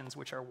recessions,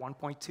 which are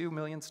 1.2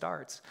 million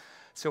starts.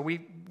 So we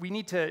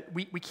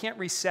can't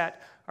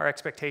reset our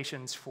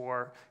expectations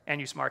for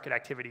end-use market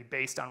activity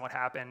based on what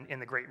happened in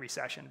the Great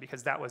Recession,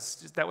 because that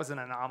was an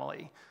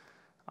anomaly.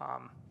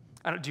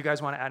 Do you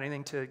guys want to add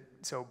anything to,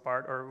 so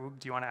Bart or Hugues,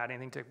 do you want to add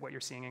anything to what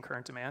you're seeing in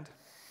current demand?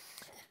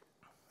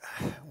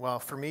 Well,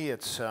 for me,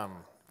 it's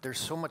there's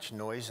so much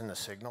noise in the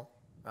signal,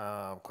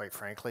 quite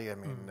frankly. I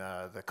mean,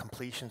 the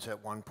completion's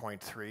at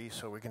 1.3,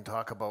 so we can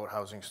talk about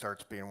housing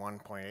starts being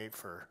 1.8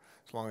 for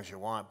as long as you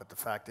want, but the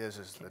fact is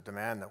the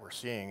demand that we're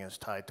seeing is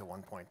tied to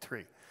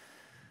 1.3.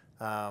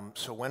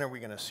 So when are we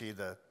going to see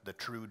the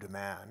true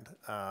demand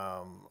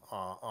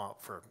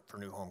for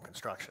new home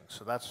construction?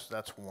 So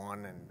that's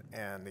one,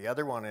 and the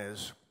other one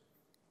is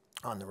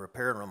on the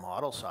repair and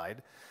remodel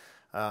side.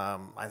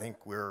 I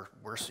think we're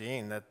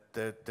seeing that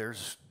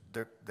there's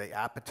the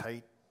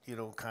appetite, you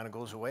know, kind of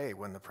goes away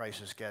when the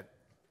prices get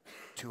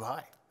too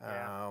high.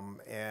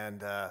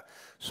 Yeah.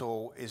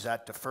 So is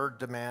that deferred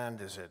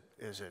demand? Is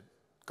it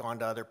gone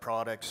to other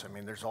products? I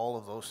mean, there's all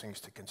of those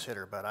things to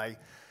consider, but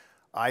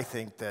I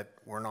think that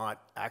we're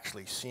not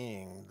actually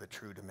seeing the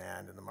true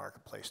demand in the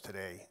marketplace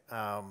today.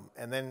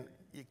 And then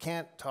you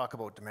can't talk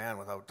about demand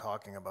without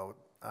talking about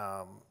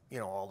you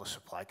know, all the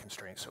supply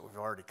constraints that we've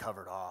already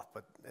covered off.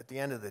 But at the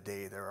end of the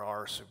day, there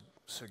are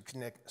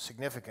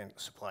significant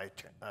supply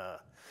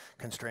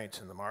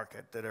constraints in the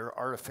market that are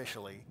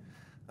artificially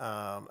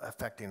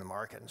affecting the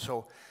market. And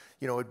so,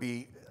 you know, it'd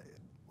be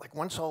like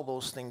once all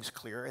those things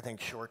clear, I think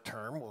short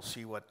term we'll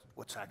see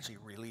what's actually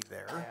really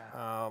there.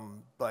 Yeah.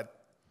 But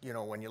you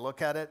know, when you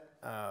look at it,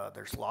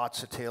 there's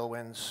lots of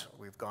tailwinds.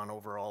 We've gone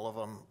over all of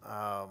them.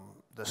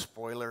 The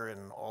spoiler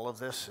in all of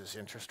this is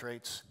interest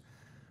rates.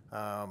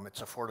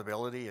 It's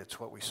affordability. It's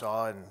what we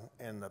saw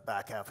in the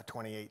back half of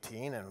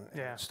 2018 and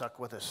it stuck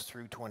with us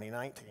through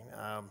 2019.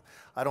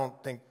 I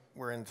don't think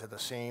we're into the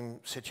same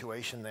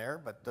situation there,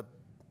 but the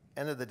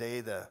end of the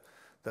day, the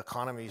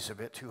economy's a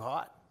bit too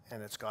hot,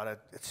 and it's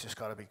just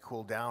got to be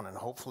cooled down, and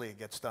hopefully it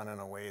gets done in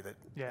a way that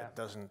it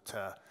doesn't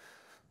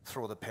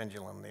throw the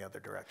pendulum the other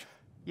direction.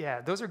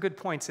 Yeah, those are good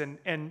points,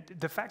 and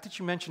the fact that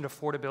you mentioned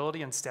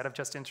affordability instead of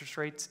just interest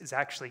rates is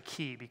actually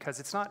key, because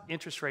it's not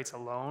interest rates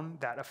alone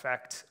that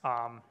affect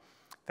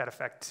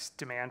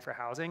demand for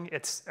housing.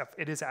 It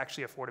is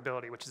actually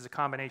affordability, which is a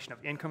combination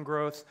of income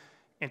growth,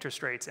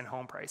 interest rates, and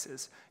home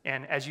prices.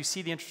 And as you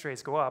see the interest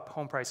rates go up,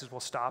 home prices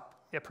will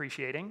stop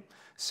appreciating.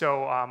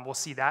 So we'll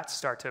see that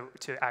start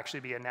to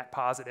actually be a net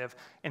positive.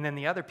 And then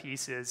the other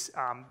piece is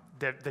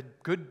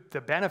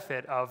the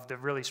benefit of the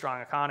really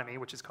strong economy,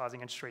 which is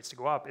causing interest rates to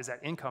go up, is that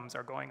incomes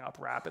are going up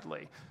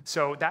rapidly.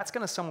 So that's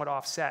going to somewhat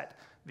offset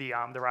the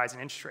rise in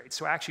interest rates.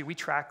 So actually, we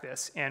track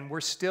this, and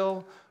we're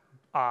still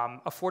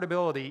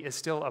affordability is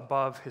still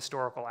above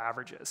historical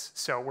averages.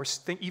 So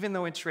even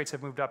though interest rates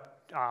have moved up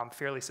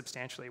fairly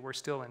substantially, we're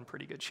still in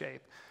pretty good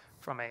shape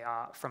from an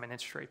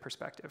interest rate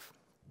perspective.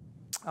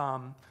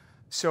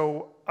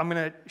 So I'm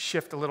going to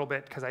shift a little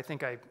bit because I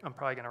think I'm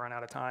probably going to run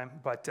out of time.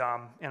 But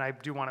and I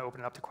do want to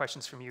open it up to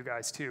questions from you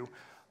guys too.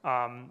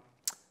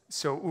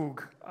 So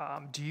Hugues,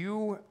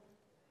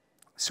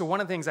 So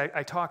one of the things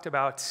I talked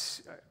about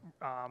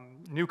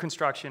new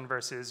construction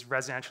versus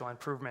residential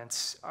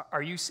improvements.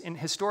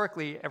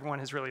 Historically, everyone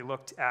has really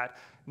looked at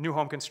new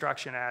home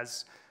construction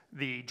as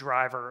the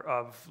driver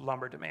of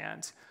lumber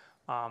demand.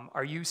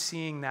 Are you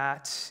seeing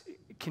that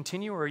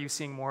continue, or are you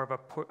seeing more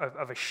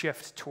of a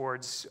shift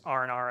towards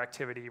R&R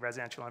activity,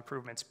 residential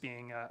improvements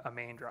being a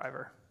main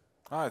driver?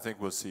 I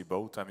think we'll see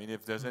both. I mean,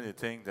 if there's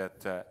anything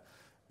that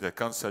the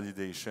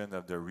consolidation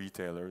of the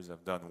retailers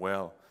have done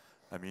well,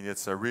 I mean,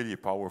 it's a really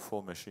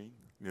powerful machine.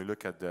 You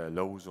look at the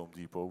Lowe's, Home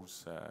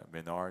Depots,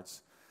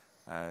 Menards.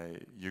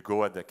 You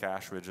go at the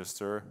cash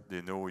register.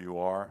 They know who you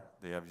are.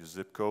 They have your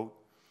zip code.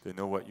 They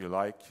know what you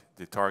like.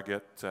 They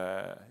target,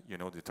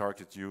 they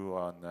target you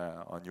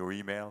on your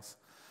emails.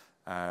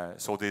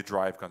 So they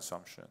drive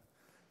consumption.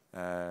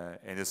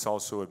 And it's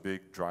also a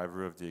big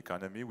driver of the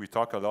economy. We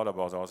talk a lot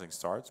about housing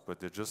starts, but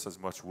there's just as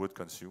much wood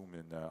consumed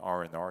in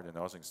R&R than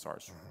housing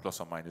starts, plus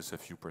or minus a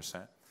few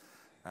percent.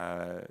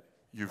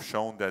 You've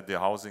shown that the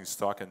housing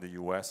stock in the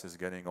U.S. is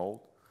getting old,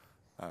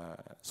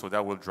 so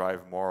that will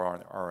drive more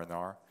on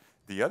R&R.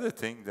 The other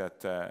thing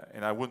that,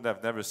 and I wouldn't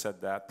have never said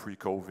that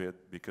pre-COVID,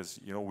 because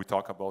we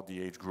talk about the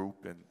age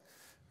group, and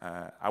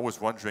I was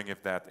wondering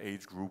if that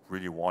age group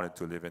really wanted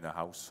to live in a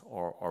house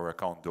or a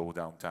condo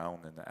downtown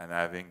and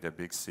having the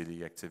big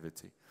city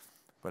activity.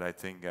 But I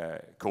think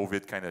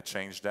COVID kind of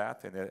changed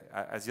that, and it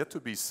has yet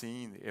to be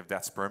seen if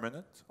that's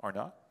permanent or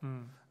not.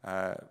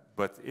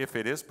 But if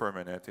it is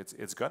permanent,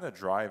 it's going to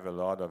drive a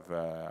lot of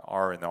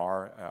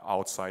R&R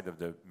outside of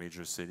the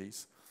major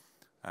cities.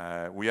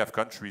 We have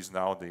countries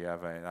now, they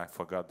have, and I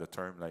forgot the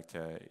term, like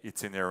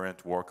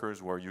itinerant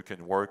workers, where you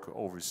can work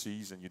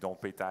overseas and you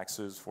don't pay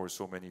taxes for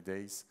so many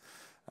days.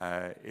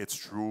 It's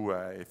true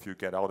if you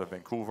get out of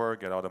Vancouver,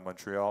 get out of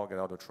Montreal, get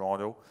out of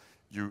Toronto,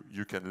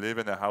 you can live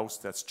in a house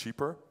that's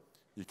cheaper.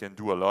 You can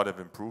do a lot of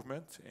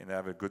improvement and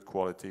have a good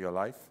quality of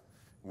life.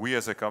 We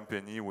as a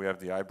company, we have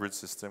the hybrid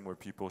system where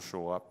people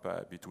show up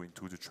between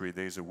 2 to 3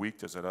 days a week.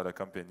 There's a lot of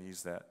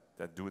companies that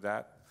do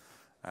that.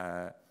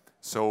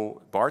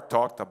 So Bart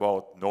talked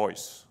about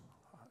noise.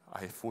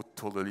 I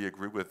totally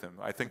agree with him.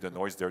 I think the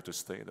noise is there to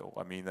stay, though.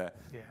 I mean,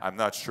 I'm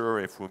not sure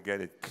if we'll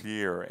get it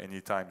clear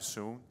anytime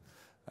soon.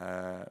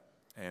 When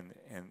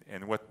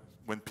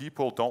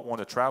people don't want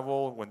to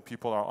travel, when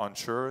people are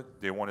unsure,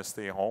 they want to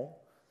stay home.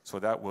 So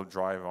that will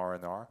drive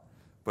R&R.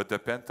 But the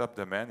pent-up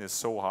demand is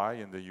so high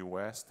in the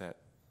U.S. that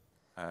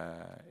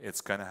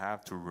it's going to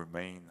have to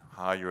remain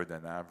higher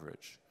than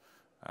average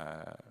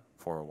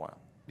for a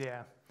while.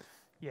 Yeah,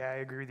 I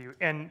agree with you.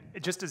 And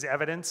just as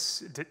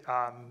evidence,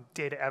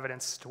 data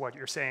evidence to what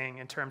you're saying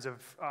in terms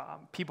of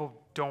people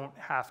don't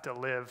have to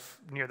live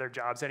near their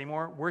jobs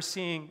anymore. We're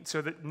seeing,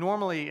 so that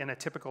normally in a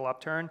typical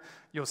upturn,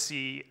 you'll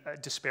see a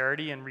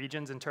disparity in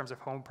regions in terms of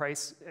home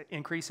price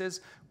increases.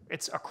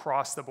 It's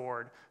across the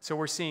board. So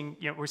we're seeing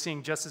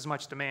just as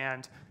much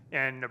demand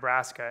in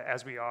Nebraska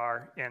as we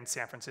are in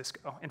San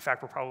Francisco. In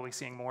fact, we're probably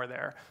seeing more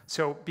there.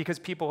 So because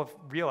people have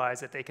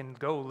realized that they can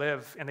go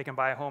live and they can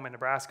buy a home in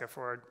Nebraska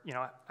for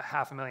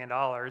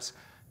 $500,000,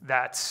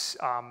 that's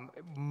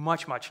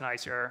much, much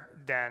nicer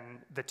than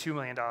the $2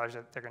 million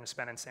that they're going to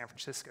spend in San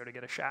Francisco to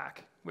get a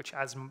shack, which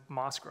has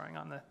moss growing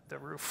on the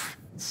roof.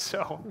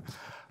 So.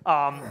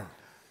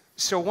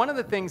 So one of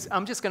the things,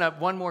 I'm just going to,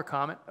 one more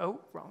comment. Oh,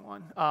 wrong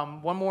one.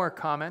 One more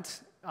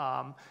comment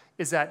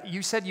is that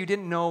you said you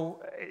didn't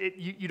know,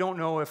 you don't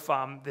know if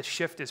the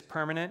shift is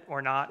permanent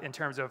or not in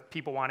terms of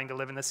people wanting to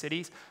live in the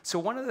cities. So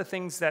one of the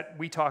things that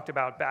we talked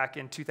about back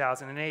in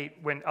 2008,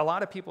 when a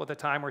lot of people at the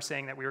time were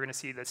saying that we were going to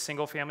see the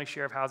single family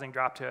share of housing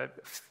drop to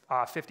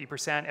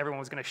 50%, everyone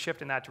was going to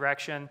shift in that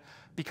direction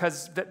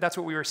because that's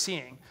what we were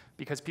seeing,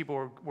 because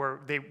people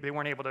they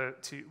weren't able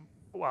to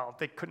well,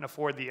 they couldn't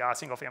afford the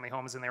single-family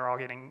homes, and they were all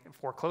getting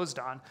foreclosed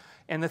on.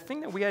 And the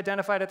thing that we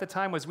identified at the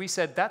time was we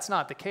said that's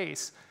not the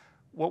case.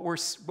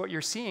 What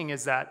you're seeing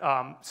is that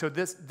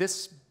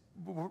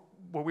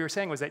what we were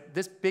saying was that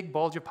this big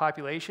bulge of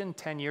population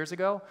 10 years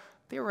ago,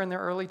 they were in their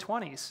early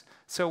 20s.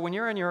 So when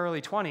you're in your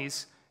early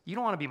 20s, you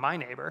don't want to be my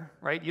neighbor,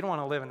 right? You don't want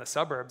to live in the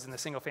suburbs in the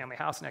single-family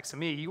house next to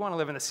me. You want to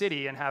live in the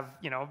city and have,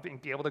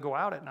 be able to go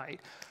out at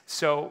night.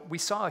 So we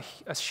saw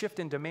a shift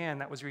in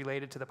demand that was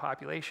related to the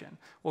population.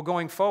 Well,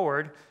 going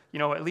forward,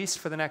 at least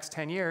for the next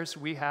 10 years,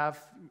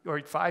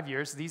 or 5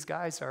 years, these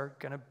guys are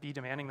going to be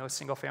demanding those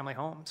single-family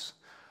homes.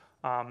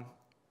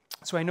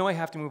 So I know I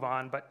have to move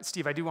on, but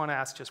Steve, I do want to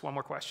ask just one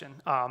more question,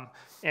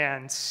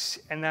 and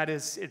that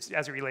is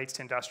as it relates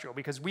to industrial,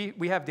 because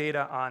we have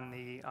data on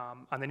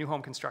the new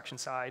home construction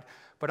side,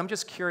 but I'm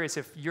just curious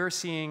if you're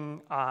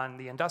seeing on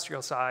the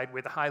industrial side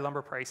with the high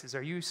lumber prices,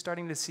 are you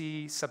starting to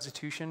see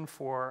substitution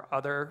for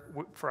other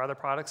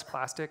products,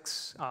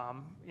 plastics,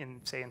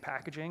 in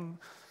packaging?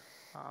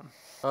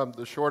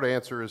 The short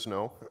answer is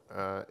no,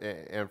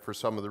 and for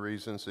some of the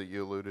reasons that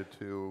you alluded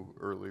to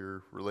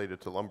earlier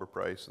related to lumber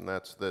price, and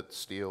that's that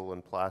steel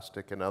and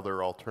plastic and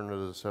other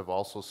alternatives have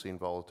also seen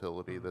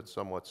volatility that's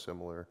somewhat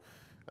similar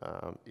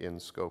in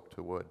scope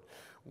to wood.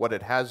 What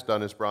it has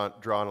done is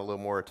drawn a little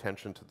more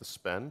attention to the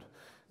spend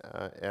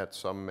at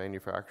some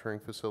manufacturing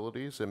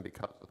facilities, and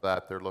because of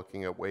that, they're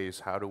looking at ways,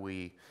 how do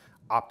we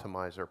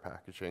optimize our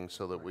packaging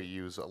so that we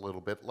use a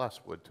little bit less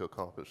wood to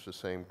accomplish the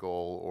same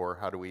goal, or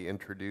how do we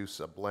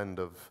introduce a blend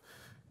of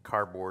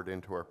cardboard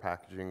into our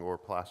packaging or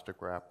plastic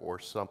wrap or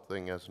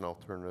something as an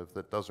alternative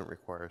that doesn't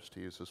require us to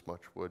use as much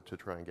wood to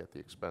try and get the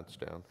expense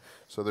down.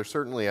 So they're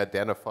certainly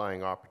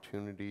identifying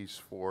opportunities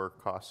for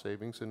cost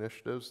savings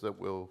initiatives that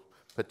will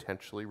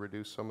potentially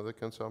reduce some of the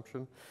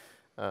consumption.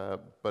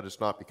 But it's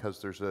not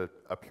because there's a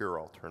pure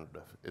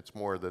alternative. It's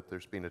more that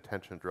there's been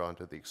attention drawn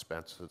to the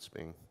expense that's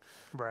being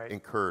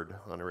incurred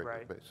on a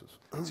regular basis.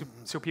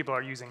 So people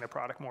are using the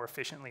product more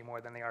efficiently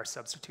more than they are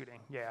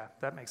substituting. Yeah,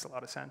 that makes a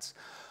lot of sense.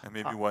 And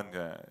maybe when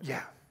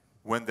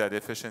that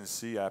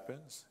efficiency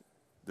happens,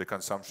 the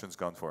consumption's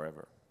gone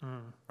forever,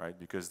 right?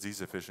 Because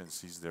these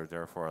efficiencies, they're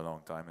there for a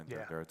long time and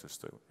they're there to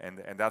stay. And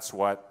that's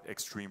what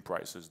extreme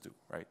prices do,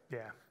 right?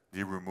 Yeah.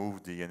 They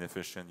remove the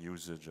inefficient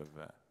usage of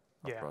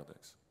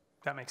products.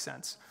 That makes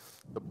sense.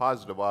 The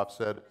positive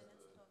offset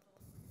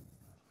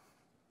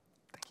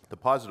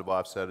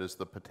is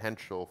the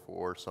potential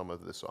for some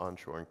of this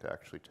onshoring to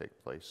actually take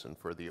place and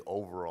for the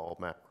overall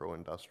macro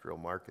industrial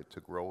market to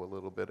grow a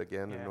little bit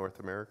again in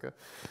North America.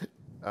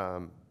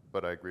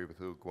 But I agree with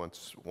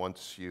Hugues,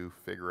 once you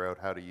figure out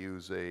how to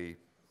use a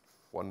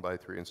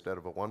 1x3 instead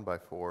of a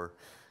 1x4,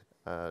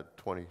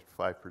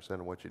 25%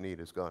 of what you need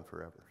is gone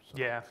forever. So.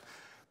 Yeah.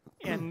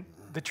 And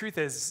the truth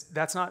is,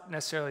 that's not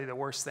necessarily the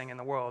worst thing in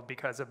the world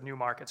because of new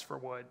markets for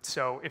wood.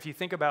 So if you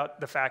think about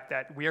the fact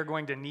that we are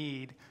going to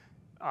need,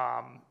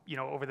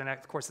 over the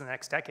course of the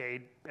next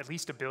decade, at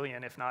least 1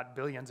 billion, if not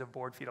billions of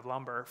board feet of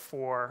lumber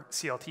for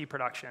CLT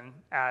production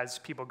as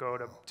people go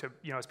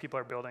as people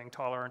are building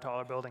taller and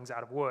taller buildings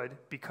out of wood,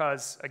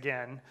 because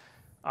again,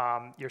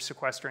 you're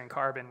sequestering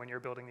carbon when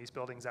you're building these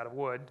buildings out of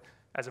wood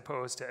as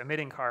opposed to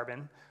emitting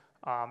carbon.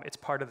 It's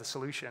part of the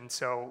solution.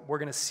 So we're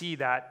going to see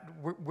that,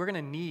 we're going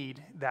to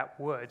need that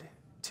wood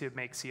to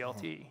make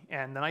CLT.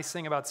 And the nice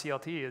thing about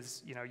CLT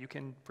is, you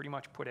can pretty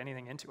much put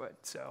anything into it.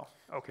 So,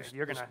 okay,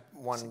 you're going to...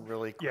 One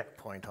really quick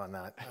point on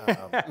that.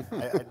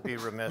 I'd be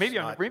remiss maybe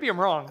I'm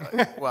wrong.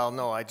 Well,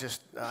 no, I'm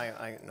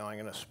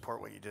going to support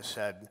what you just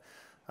said.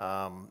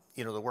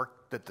 The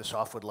work that the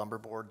Softwood Lumber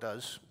Board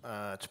does,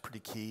 it's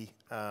pretty key.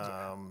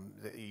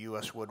 The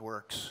U.S.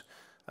 Woodworks,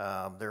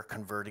 they're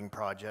converting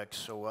projects.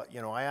 So,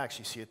 I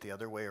actually see it the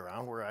other way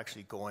around. We're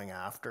actually going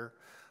after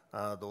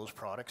those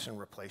products and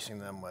replacing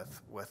them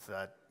with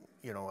that,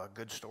 a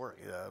good story,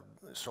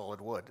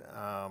 solid wood.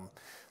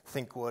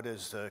 Think Wood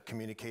is the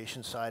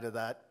communication side of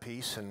that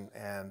piece,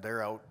 and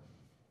they're out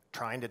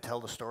trying to tell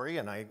the story.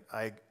 And I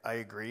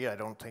agree. I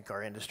don't think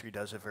our industry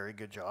does a very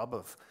good job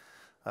of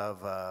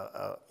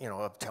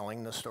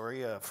telling the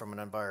story from an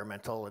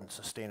environmental and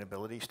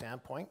sustainability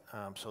standpoint.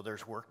 So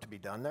there's work to be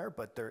done there,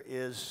 but there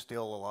is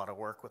still a lot of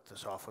work with the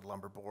Softwood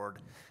Lumber Board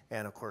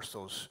and, of course,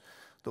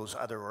 those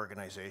other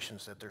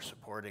organizations that they're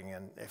supporting.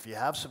 And if you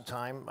have some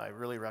time, I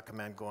really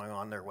recommend going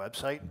on their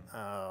website,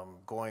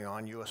 going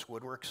on U.S.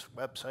 Woodworks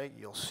website.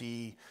 You'll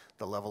see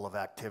the level of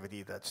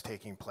activity that's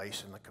taking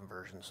place in the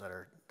conversions that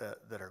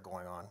are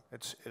going on.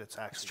 It's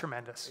actually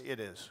tremendous. It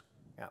is.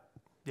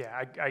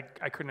 Yeah,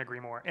 I couldn't agree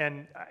more.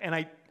 And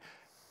I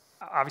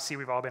obviously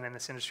we've all been in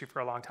this industry for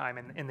a long time,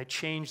 and the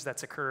change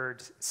that's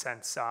occurred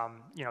since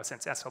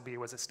since SLB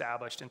was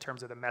established in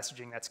terms of the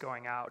messaging that's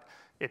going out,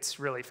 it's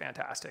really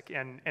fantastic.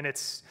 And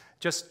it's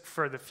just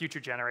for the future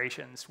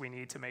generations, we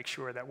need to make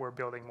sure that we're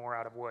building more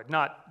out of wood.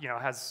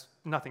 Has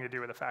nothing to do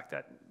with the fact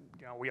that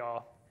we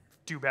all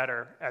do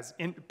better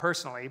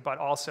personally, but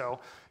also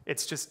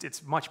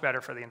it's much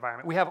better for the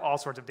environment. We have all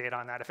sorts of data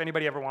on that. If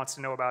anybody ever wants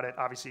to know about it,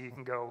 obviously you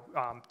can go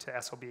to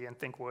SLB and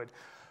Think Wood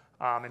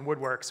and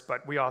Woodworks,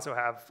 but we also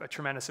have a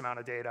tremendous amount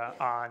of data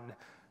on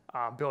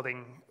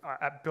building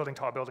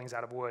tall buildings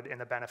out of wood and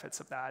the benefits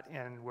of that.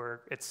 And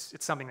it's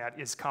something that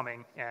is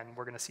coming, and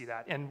we're going to see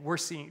that. And we're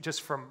seeing,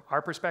 just from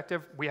our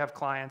perspective, we have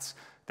clients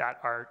that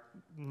are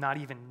not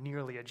even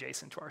nearly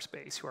adjacent to our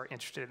space who are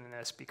interested in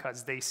this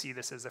because they see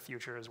this as the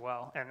future as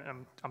well.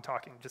 And I'm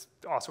talking just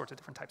all sorts of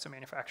different types of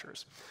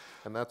manufacturers.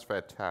 And that's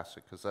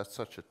fantastic because that's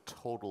such a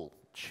total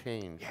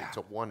change. Yeah. It's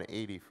a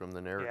 180 from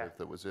the narrative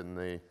that was in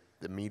the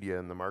media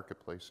and the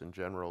marketplace in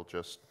general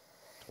just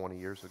 20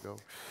 years ago.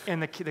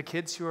 And the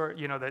kids who are,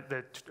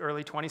 the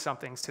early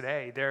 20-somethings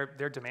today,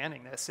 they're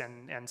demanding this,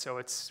 and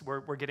so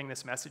we're getting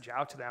this message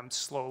out to them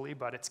slowly,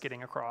 but it's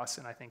getting across,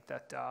 and I think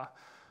that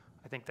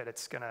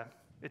it's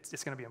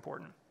gonna be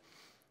important.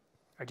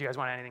 Do you guys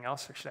want anything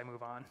else, or should I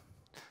move on?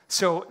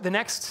 So the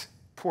next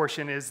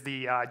portion is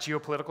the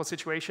geopolitical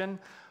situation.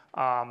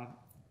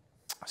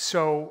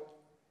 So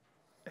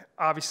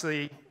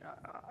obviously,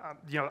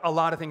 a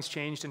lot of things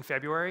changed in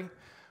February.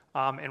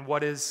 So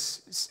what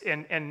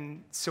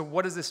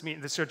does this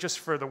mean? So just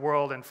for the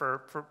world and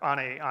for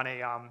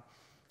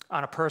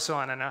on a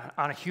personal and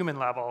on a human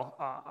level,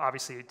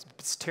 obviously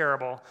it's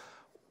terrible.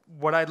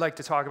 What I'd like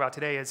to talk about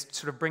today is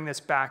sort of bring this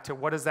back to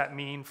what does that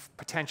mean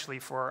potentially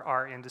for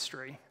our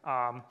industry.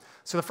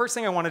 So the first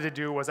thing I wanted to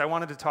do was I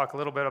wanted to talk a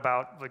little bit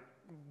about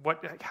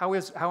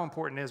how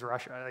important is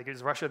Russia? Like,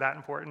 is Russia that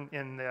important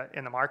in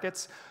the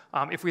markets?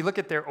 If we look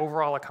at their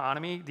overall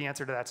economy, the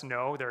answer to that's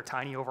no. They're a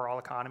tiny overall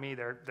economy.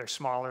 They're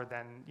smaller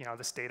than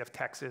the state of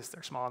Texas.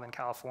 They're smaller than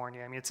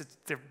California. I mean,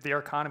 their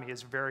economy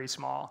is very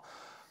small.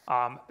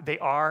 They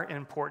are an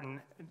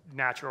important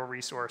natural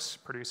resource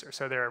producer.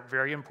 So they're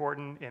very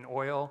important in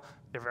oil.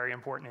 They're very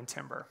important in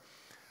timber.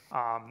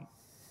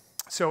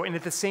 And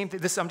at the same thing,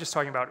 I'm just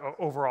talking about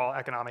overall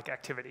economic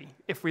activity.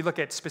 If we look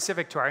at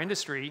specific to our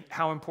industry,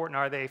 how important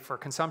are they for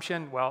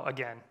consumption? Well,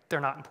 again,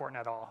 they're not important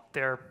at all.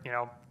 They're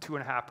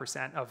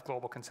 2.5% of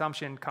global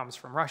consumption comes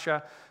from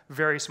Russia.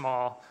 Very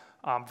small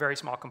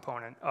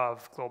component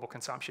of global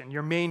consumption.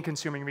 Your main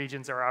consuming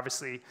regions are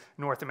obviously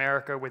North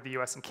America with the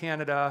US and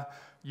Canada,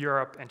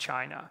 Europe, and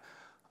China.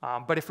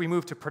 But if we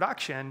move to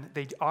production,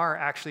 they are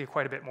actually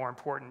quite a bit more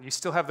important. You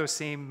still have those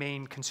same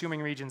main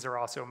consuming regions are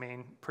also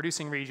main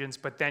producing regions,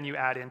 but then you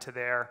add into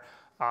there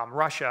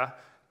Russia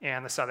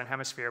and the Southern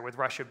Hemisphere, with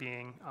Russia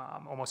being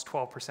almost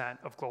 12%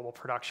 of global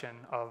production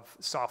of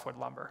softwood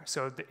lumber.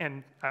 So,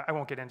 and I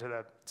won't get into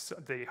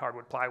the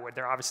hardwood plywood.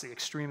 They're obviously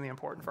extremely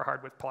important for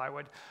hardwood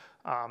plywood,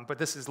 but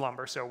this is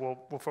lumber,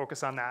 so we'll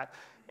focus on that.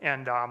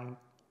 And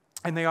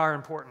they are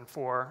important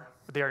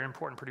they are an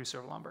important producer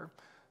of lumber.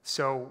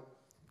 So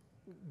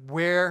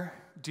where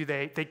do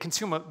they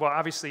consume? Well,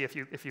 obviously, if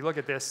you look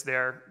at this,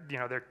 they're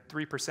 3%,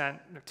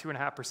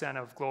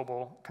 2.5% of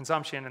global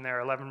consumption, and they're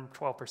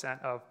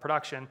 11-12% of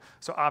production.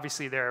 So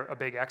obviously, they're a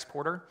big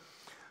exporter.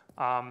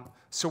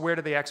 So where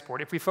do they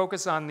export? If we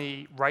focus on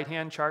the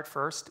right-hand chart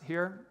first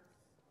here,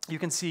 you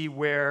can see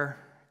where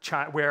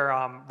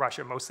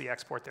Russia mostly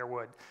export their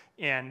wood,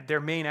 and their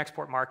main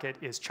export market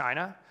is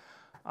China,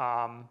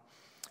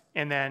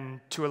 and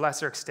then to a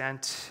lesser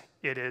extent,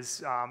 it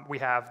is, we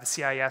have the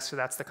CIS, so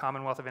that's the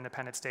Commonwealth of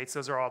Independent States.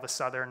 Those are all the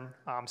southern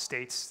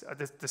states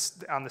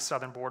on the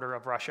southern border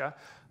of Russia,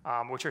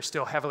 which are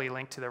still heavily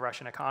linked to the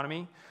Russian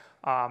economy.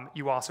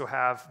 You also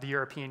have the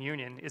European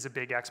Union is a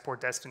big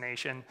export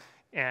destination,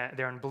 and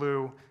they're in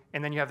blue.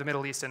 And then you have the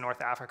Middle East and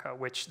North Africa,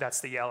 which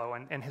that's the yellow.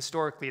 And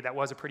historically, that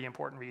was a pretty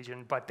important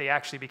region, but they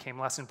actually became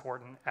less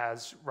important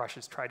as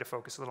Russia's tried to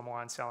focus a little more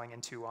on selling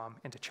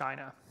into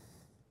China.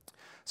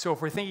 So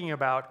if we're thinking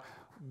about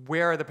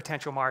where are the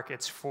potential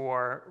markets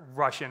for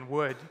Russian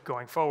wood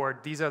going forward,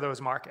 these are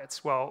those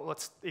markets. Well,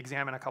 let's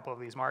examine a couple of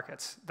these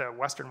markets, the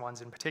Western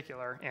ones in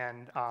particular,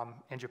 and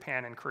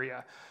Japan and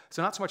Korea.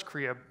 So not so much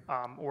Korea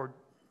or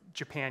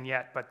Japan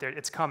yet, but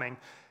it's coming.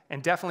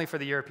 And definitely for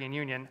the European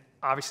Union,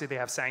 obviously they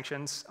have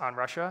sanctions on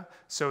Russia,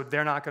 so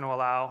they're not going to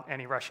allow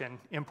any Russian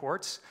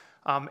imports.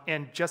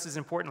 And just as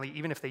importantly,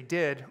 even if they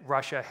did,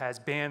 Russia has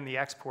banned the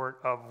export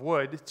of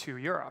wood to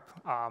Europe,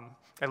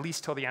 at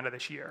least till the end of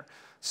this year.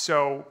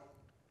 So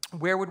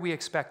where would we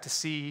expect to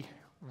see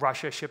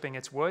Russia shipping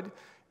its wood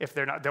if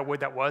they're not the wood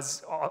that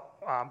was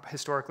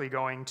historically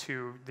going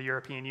to the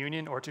European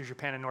Union or to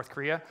Japan and North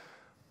Korea?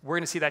 We're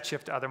going to see that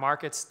shift to other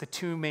markets. The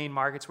two main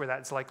markets where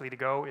that's likely to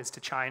go is to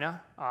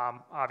China,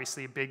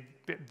 obviously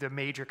the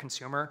major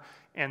consumer,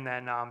 and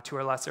then to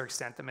a lesser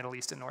extent the Middle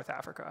East and North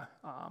Africa,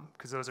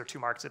 because those are two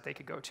markets that they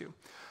could go to.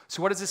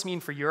 So what does this mean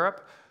for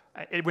Europe?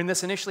 When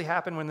this initially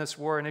happened, when this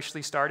war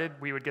initially started,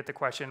 we would get the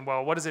question,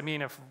 well, what does it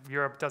mean if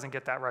Europe doesn't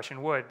get that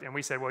Russian wood? And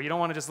we said, well, you don't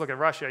want to just look at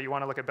Russia, you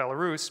want to look at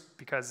Belarus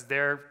because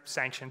they're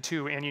sanctioned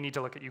too, and you need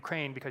to look at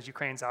Ukraine because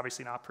Ukraine's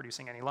obviously not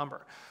producing any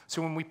lumber.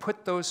 So when we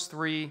put those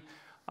three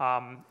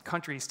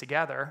countries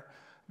together,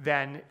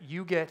 then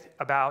you get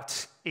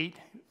about 8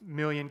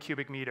 million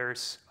cubic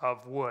meters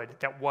of wood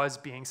that was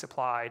being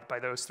supplied by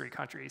those three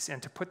countries.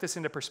 And to put this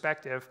into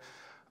perspective,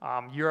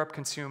 Europe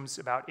consumes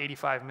about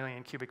 85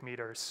 million cubic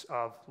meters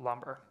of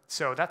lumber.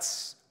 So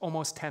that's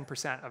almost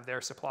 10% of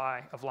their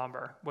supply of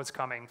lumber was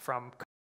coming from